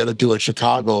we're going to be able to do in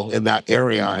Chicago in that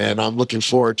area. And I'm looking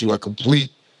forward to a complete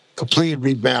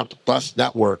revamped bus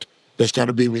network that's going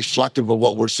to be reflective of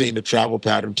what we're seeing the travel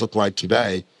patterns look like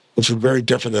today, which are very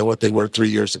different than what they were 3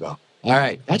 years ago. All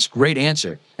right. That's a great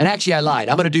answer. And actually, I lied.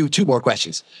 I'm going to do 2 more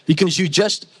questions because you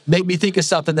just made me think of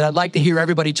something that I'd like to hear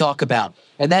everybody talk about,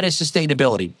 and that is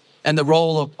sustainability and the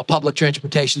role of public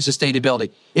transportation sustainability.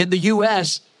 In the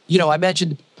U.S., I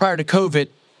mentioned prior to COVID,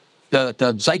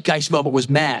 the zeitgeist moment was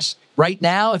mass. Right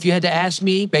now, if you had to ask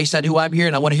me, based on who I'm here,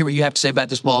 and I want to hear what you have to say about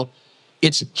this, Paul,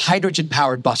 it's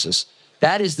hydrogen-powered buses.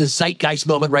 That is the zeitgeist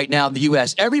moment right now in the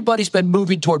U.S. Everybody's been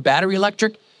moving toward battery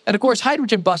electric. And, of course,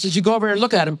 hydrogen buses, you go over and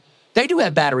look at them, they do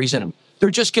have batteries in them. They're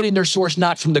just getting their source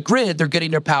not from the grid. They're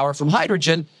getting their power from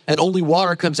hydrogen, and only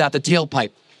water comes out the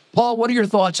tailpipe. Paul, what are your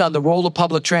thoughts on the role of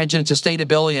public transit and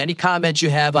sustainability? Any comments you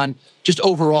have on just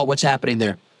overall what's happening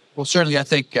there? Well, certainly, I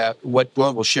think what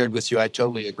Global shared with you, I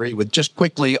totally agree with. Just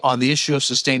quickly on the issue of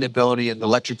sustainability and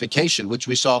electrification, which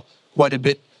we saw quite a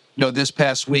bit, this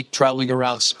past week traveling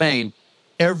around Spain.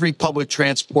 Every public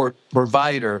transport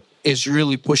provider is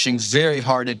really pushing very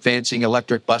hard advancing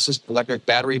electric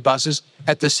battery buses.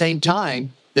 At the same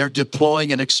time, they're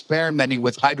deploying and experimenting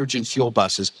with hydrogen fuel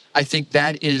buses. I think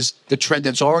that is the trend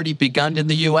that's already begun in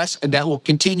the U.S., and that will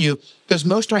continue because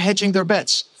most are hedging their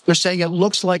bets. They're saying it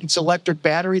looks like it's electric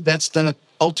battery. That's the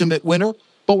ultimate winner,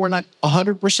 but we're not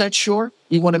 100% sure.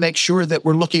 We want to make sure that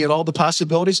we're looking at all the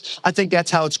possibilities. I think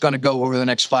that's how it's going to go over the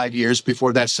next 5 years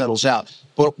before that settles out.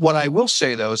 But what I will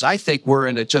say, though, is I think we're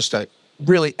in just a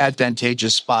really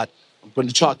advantageous spot. I'm going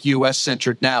to talk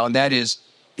U.S.-centric now, and that is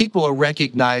people are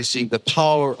recognizing the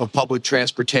power of public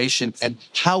transportation and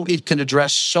how it can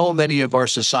address so many of our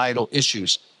societal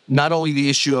issues, not only the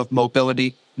issue of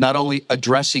mobility, not only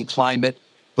addressing climate,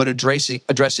 but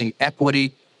addressing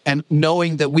equity, and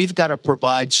knowing that we've got to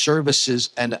provide services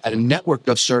and a network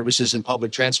of services in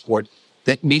public transport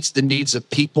that meets the needs of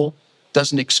people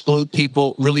doesn't exclude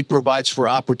people, really provides for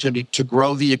opportunity to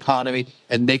grow the economy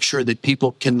and make sure that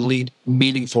people can lead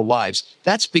meaningful lives.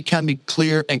 That's becoming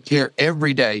clear and clear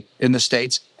every day in the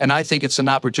States. And I think it's an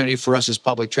opportunity for us as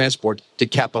public transport to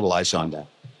capitalize on that.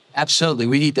 Absolutely.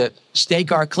 We need to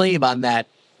stake our claim on that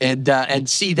and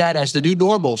see that as the new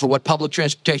normal for what public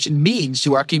transportation means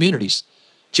to our communities.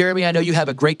 Jeremy, I know you have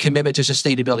a great commitment to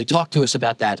sustainability. Talk to us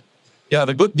about that. Yeah,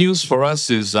 the good news for us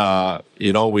is,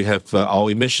 we have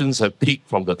our emissions have peaked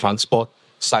from the transport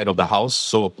side of the house.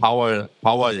 So power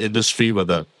industry were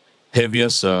the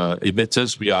heaviest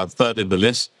emitters. We are third in the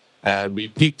list, and we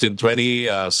peaked in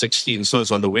 2016. So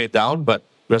it's on the way down, but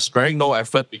we're sparing no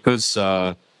effort because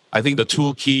I think the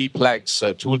two key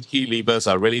levers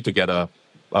are really to get a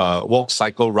walk,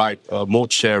 cycle, ride,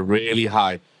 mode share really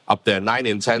high up there, 9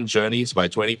 in 10 journeys by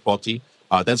 2040.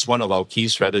 That's one of our key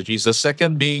strategies. The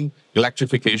second being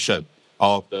electrification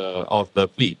of the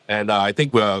fleet, and I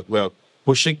think we're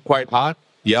pushing quite hard.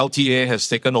 The LTA has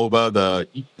taken over the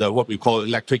what we call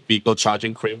electric vehicle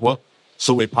charging framework.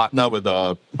 So we partner with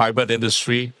the private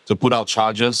industry to put out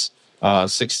chargers.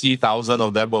 60,000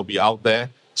 of them will be out there.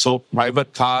 So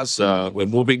private cars, we're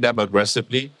moving them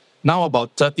aggressively. Now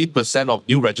about 30% of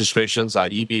new registrations are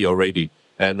EV already,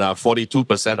 and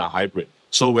 42% are hybrid.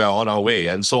 So we're on our way.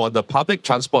 And so on the public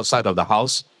transport side of the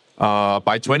house,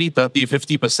 by 2030,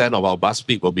 50% of our bus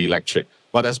fleet will be electric.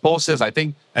 But as Paul says,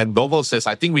 and Novel says,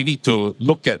 I think we need to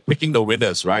look at picking the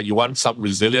winners, right? You want some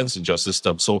resilience in your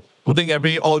system. So putting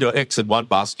all your eggs in one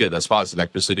basket as far as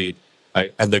electricity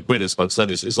and the grid is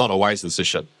concerned is not a wise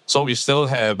decision. So we still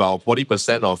have about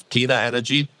 40% of cleaner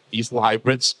energy, diesel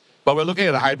hybrids. But we're looking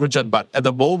at hydrogen. But at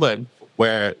the moment,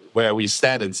 where we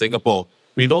stand in Singapore,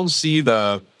 we don't see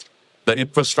the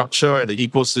infrastructure and the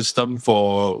ecosystem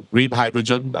for green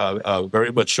hydrogen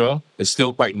very mature. It's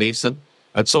still quite nascent.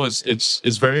 And so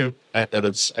it's very at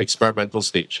its experimental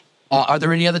stage. Are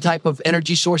there any other type of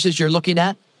energy sources you're looking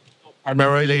at?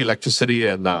 Primarily electricity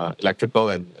and electrical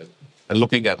and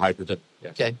looking at hydrogen. Yeah.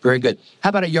 Okay, very good. How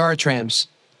about at Yara Trams?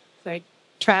 So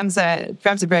trams are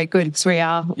very good because we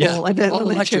are all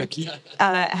electric.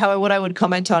 However, what I would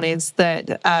comment on is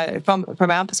that from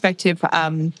our perspective,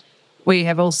 we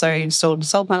have also installed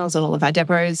solar panels at all of our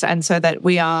depots, and so that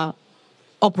we are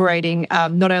operating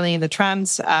not only in the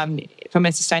trams from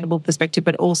a sustainable perspective,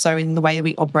 but also in the way that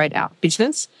we operate our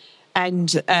business.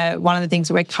 And one of the things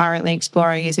that we're currently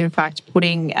exploring is, in fact,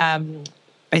 putting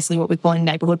basically what we call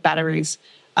neighbourhood batteries,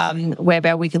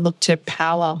 whereby we can look to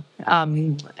power,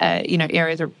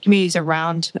 areas or communities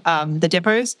around the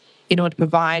depots in order to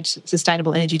provide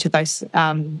sustainable energy to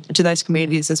those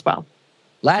communities as well.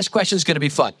 Last question is going to be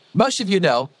fun. Most of you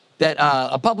know that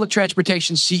a public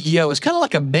transportation CEO is kind of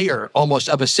like a mayor almost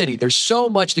of a city. There's so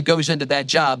much that goes into that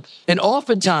job. And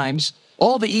oftentimes,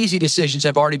 all the easy decisions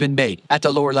have already been made at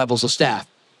the lower levels of staff.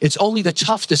 It's only the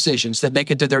tough decisions that make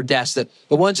it to their desk, that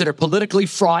the ones that are politically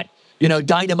fraught,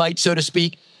 dynamite, so to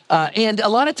speak. And a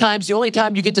lot of times, the only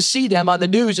time you get to see them on the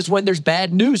news is when there's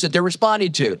bad news that they're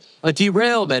responding to, a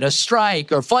derailment, a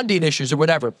strike, or funding issues or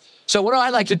whatever. So what I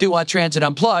like to do on Transit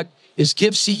Unplugged is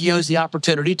give CEOs the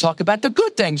opportunity to talk about the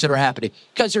good things that are happening,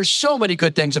 because there's so many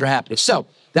good things that are happening. So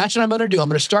that's what I'm going to do. I'm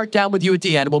going to start down with you at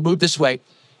the end, and we'll move this way.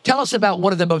 Tell us about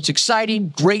one of the most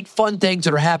exciting, great, fun things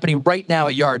that are happening right now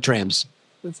at Yara Trams.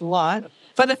 There's a lot.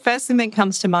 But the first thing that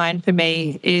comes to mind for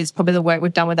me is probably the work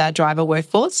we've done with our driver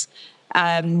workforce.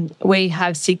 We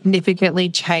have significantly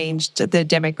changed the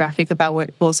demographic of our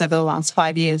workforce over the last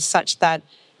 5 years, such that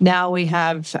now we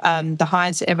have the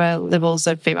highest ever levels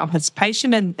of female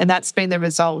participation, and that's been the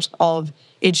result of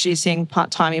introducing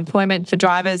part-time employment for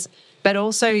drivers, but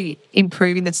also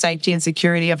improving the safety and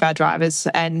security of our drivers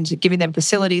and giving them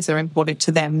facilities that are important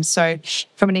to them. So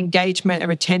from an engagement and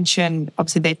retention,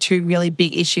 obviously they're two really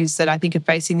big issues that I think are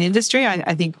facing the industry.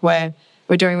 I think we're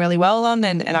doing really well on,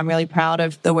 and I'm really proud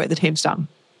of the work the team's done.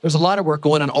 There's a lot of work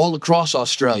going on all across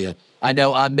Australia. I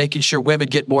know I'm making sure women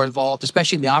get more involved,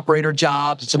 especially in the operator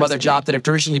jobs and some other jobs that have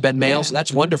traditionally been male. Yeah. So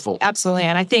that's wonderful. Absolutely.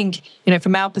 And I think,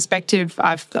 from our perspective,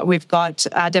 we've got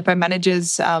our depot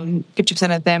managers,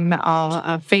 50% of them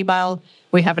are female.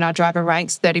 We have in our driver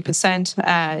ranks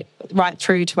 30%, right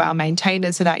through to our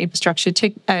maintainers and our infrastructure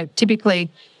typically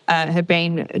have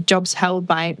been jobs held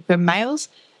by males.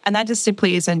 And that just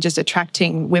simply isn't just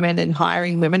attracting women and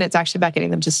hiring women. It's actually about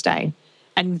getting them to stay.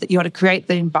 And you want to create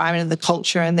the environment and the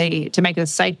culture and to make it a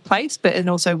safe place, but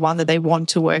also one that they want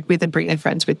to work with and bring their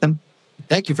friends with them.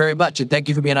 Thank you very much. And thank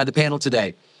you for being on the panel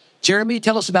today. Jeremy,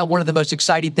 tell us about one of the most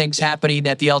exciting things happening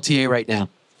at the LTA right now.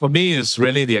 For me, it's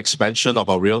really the expansion of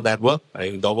our rail network. I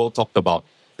think Novel talked about,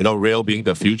 rail being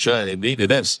the future, and indeed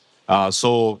it is.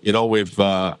 So, with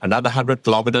another 100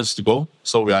 kilometers to go.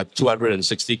 So we are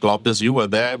 260 kilometers. You were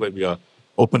there when we are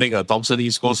opening a Thomson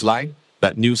East Coast line,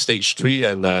 that new stage 3,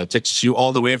 and takes you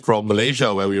all the way from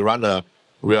Malaysia, where we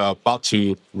are about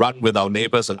to run with our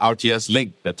neighbors an RTS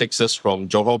link that takes us from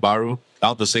Johor Bahru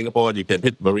down to Singapore, and you can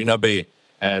hit Marina Bay.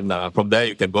 And from there,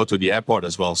 you can go to the airport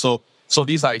as well. So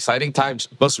these are exciting times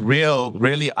because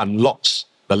really unlocks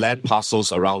the land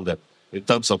parcels around it in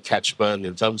terms of catchment,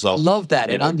 in terms of Love that.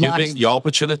 It unlocks giving your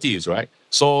opportunities, right?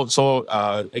 So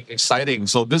exciting.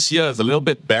 So this year is a little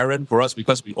bit barren for us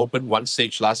because we opened one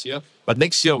stage last year, but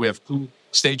next year we have 2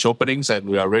 stage openings, and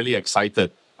we are really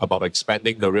excited about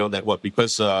expanding the rail network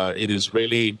because it is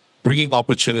really bringing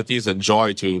opportunities and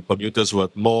joy to commuters who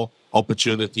have more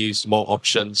opportunities, more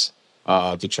options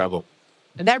to travel.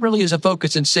 And that really is a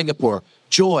focus in Singapore.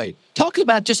 Joy. Talk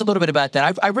about just a little bit about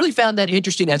that. I really found that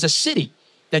interesting as a city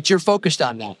that you're focused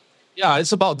on that. Yeah,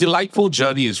 it's about delightful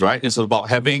journeys, right? It's about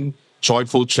having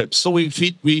joyful trips. So we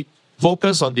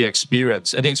focus on the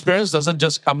experience. And the experience doesn't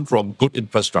just come from good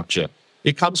infrastructure.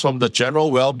 It comes from the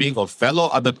general well-being of fellow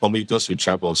other commuters who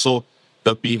travel. So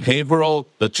the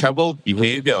travel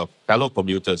behavior of fellow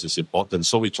commuters is important.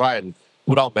 So we try and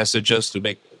put out messages to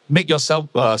make yourself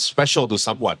special to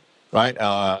someone, right?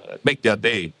 Make their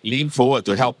day. Lean forward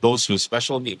to help those with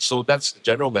special needs. So that's the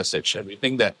general message. And we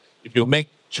think that if you make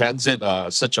transit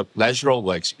such a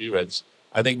pleasurable experience,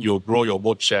 I think you'll grow your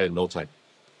mode share in no time.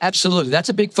 Absolutely. That's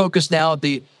a big focus now of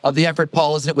the effort,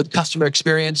 Paul, isn't it, with customer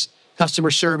experience, customer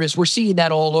service. We're seeing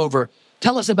that all over.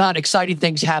 Tell us about exciting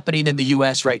things happening in the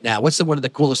U.S. right now. What's one of the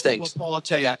coolest things? Well, Paul, I'll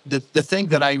tell you, the thing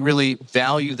that I really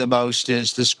value the most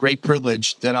is this great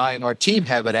privilege that I and our team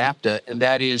have at APTA, and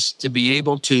that is to be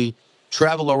able to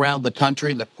travel around the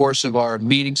country in the course of our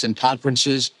meetings and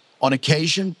conferences, on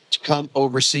occasion to come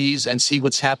overseas and see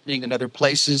what's happening in other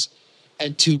places,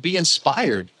 and to be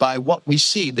inspired by what we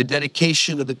see, the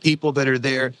dedication of the people that are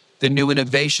there, the new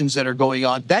innovations that are going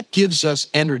on. That gives us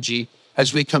energy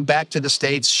as we come back to the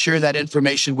States, share that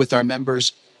information with our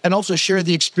members, and also share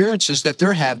the experiences that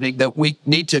they're having that we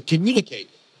need to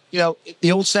communicate.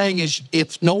 The old saying is,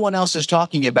 if no one else is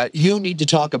talking about it, you need to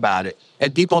talk about it.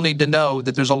 And people need to know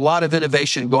that there's a lot of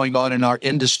innovation going on in our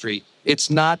industry. It's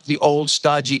not the old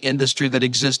stodgy industry that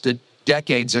existed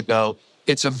decades ago.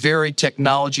 It's a very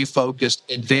technology-focused,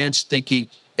 advanced thinking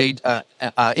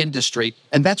industry.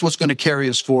 And that's what's going to carry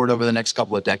us forward over the next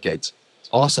couple of decades.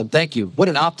 Awesome. Thank you. What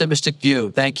an optimistic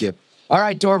view. Thank you. All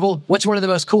right, Dorval, what's one of the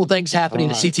most cool things happening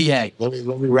at CTA? Let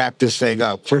me wrap this thing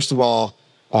up. First of all,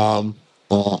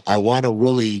 I want to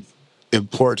really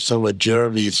import some of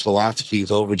Jeremy's philosophies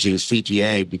over to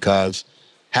CTA because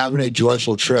having a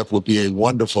joyful trip would be a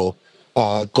wonderful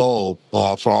goal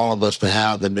for all of us to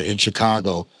have in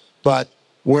Chicago. But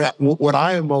what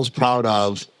I am most proud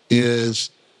of is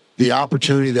the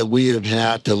opportunity that we have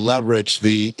had to leverage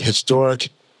the historic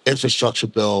infrastructure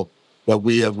bill that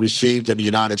we have received in the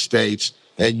United States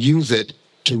and use it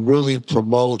to really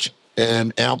promote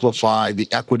and amplify the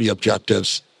equity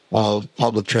objectives of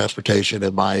public transportation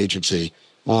in my agency.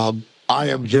 I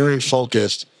am very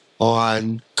focused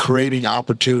on creating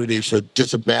opportunity for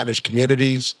disadvantaged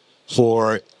communities,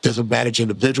 for disadvantaged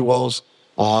individuals,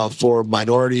 for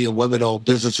minority and women-owned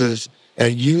businesses,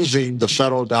 and using the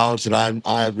federal dollars that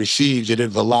I have received, it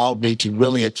has allowed me to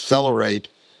really accelerate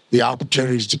the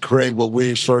opportunities to create what we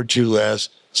refer to as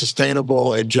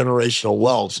sustainable and generational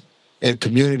wealth in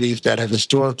communities that have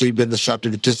historically been the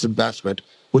subject of disinvestment,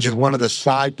 which is one of the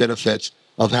side benefits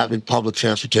of having public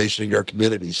transportation in your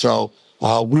community. So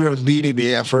we're leading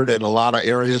the effort in a lot of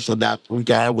areas in that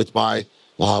regard with my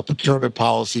procurement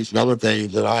policies and other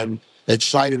things that I'm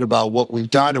excited about what we've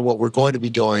done and what we're going to be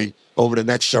doing over the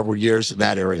next several years in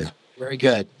that area. Very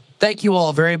good. Thank you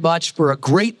all very much for a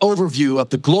great overview of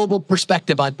the global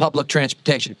perspective on public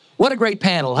transportation. What a great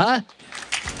panel, huh?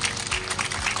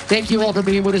 Thank you all for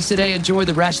being with us today. Enjoy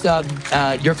the rest of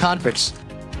your conference.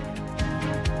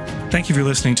 Thank you for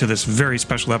listening to this very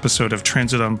special episode of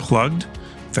Transit Unplugged,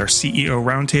 with our CEO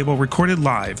Roundtable recorded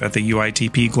live at the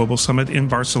UITP Global Summit in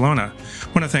Barcelona. I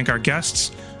want to thank our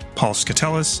guests, Paul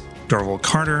Skatelis, Dorval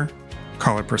Carter,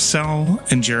 Carla Purcell,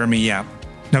 and Jeremy Yap.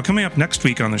 Now, coming up next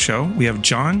week on the show, we have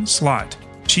John Slott,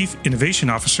 Chief Innovation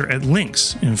Officer at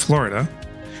Lynx in Florida.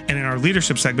 And in our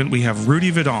leadership segment, we have Rudy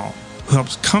Vidal, who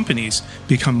helps companies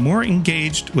become more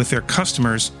engaged with their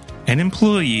customers and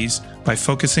employees by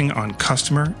focusing on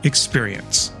customer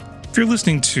experience. If you're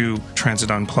listening to Transit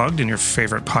Unplugged in your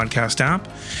favorite podcast app,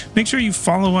 make sure you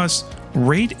follow us,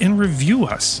 rate, and review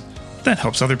us. That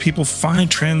helps other people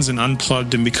find Trends and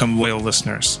Unplugged and become loyal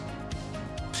listeners.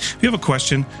 If you have a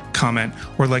question, comment,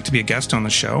 or would like to be a guest on the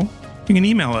show, you can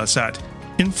email us at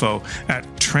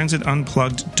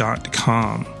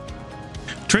info@transitunplugged.com.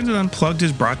 Transit Unplugged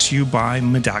is brought to you by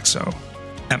Modaxo.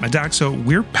 At Modaxo,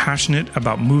 we're passionate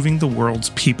about moving the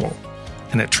world's people.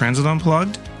 And at Transit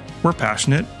Unplugged, we're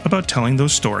passionate about telling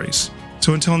those stories.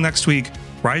 So until next week,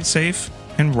 ride safe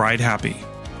and ride happy.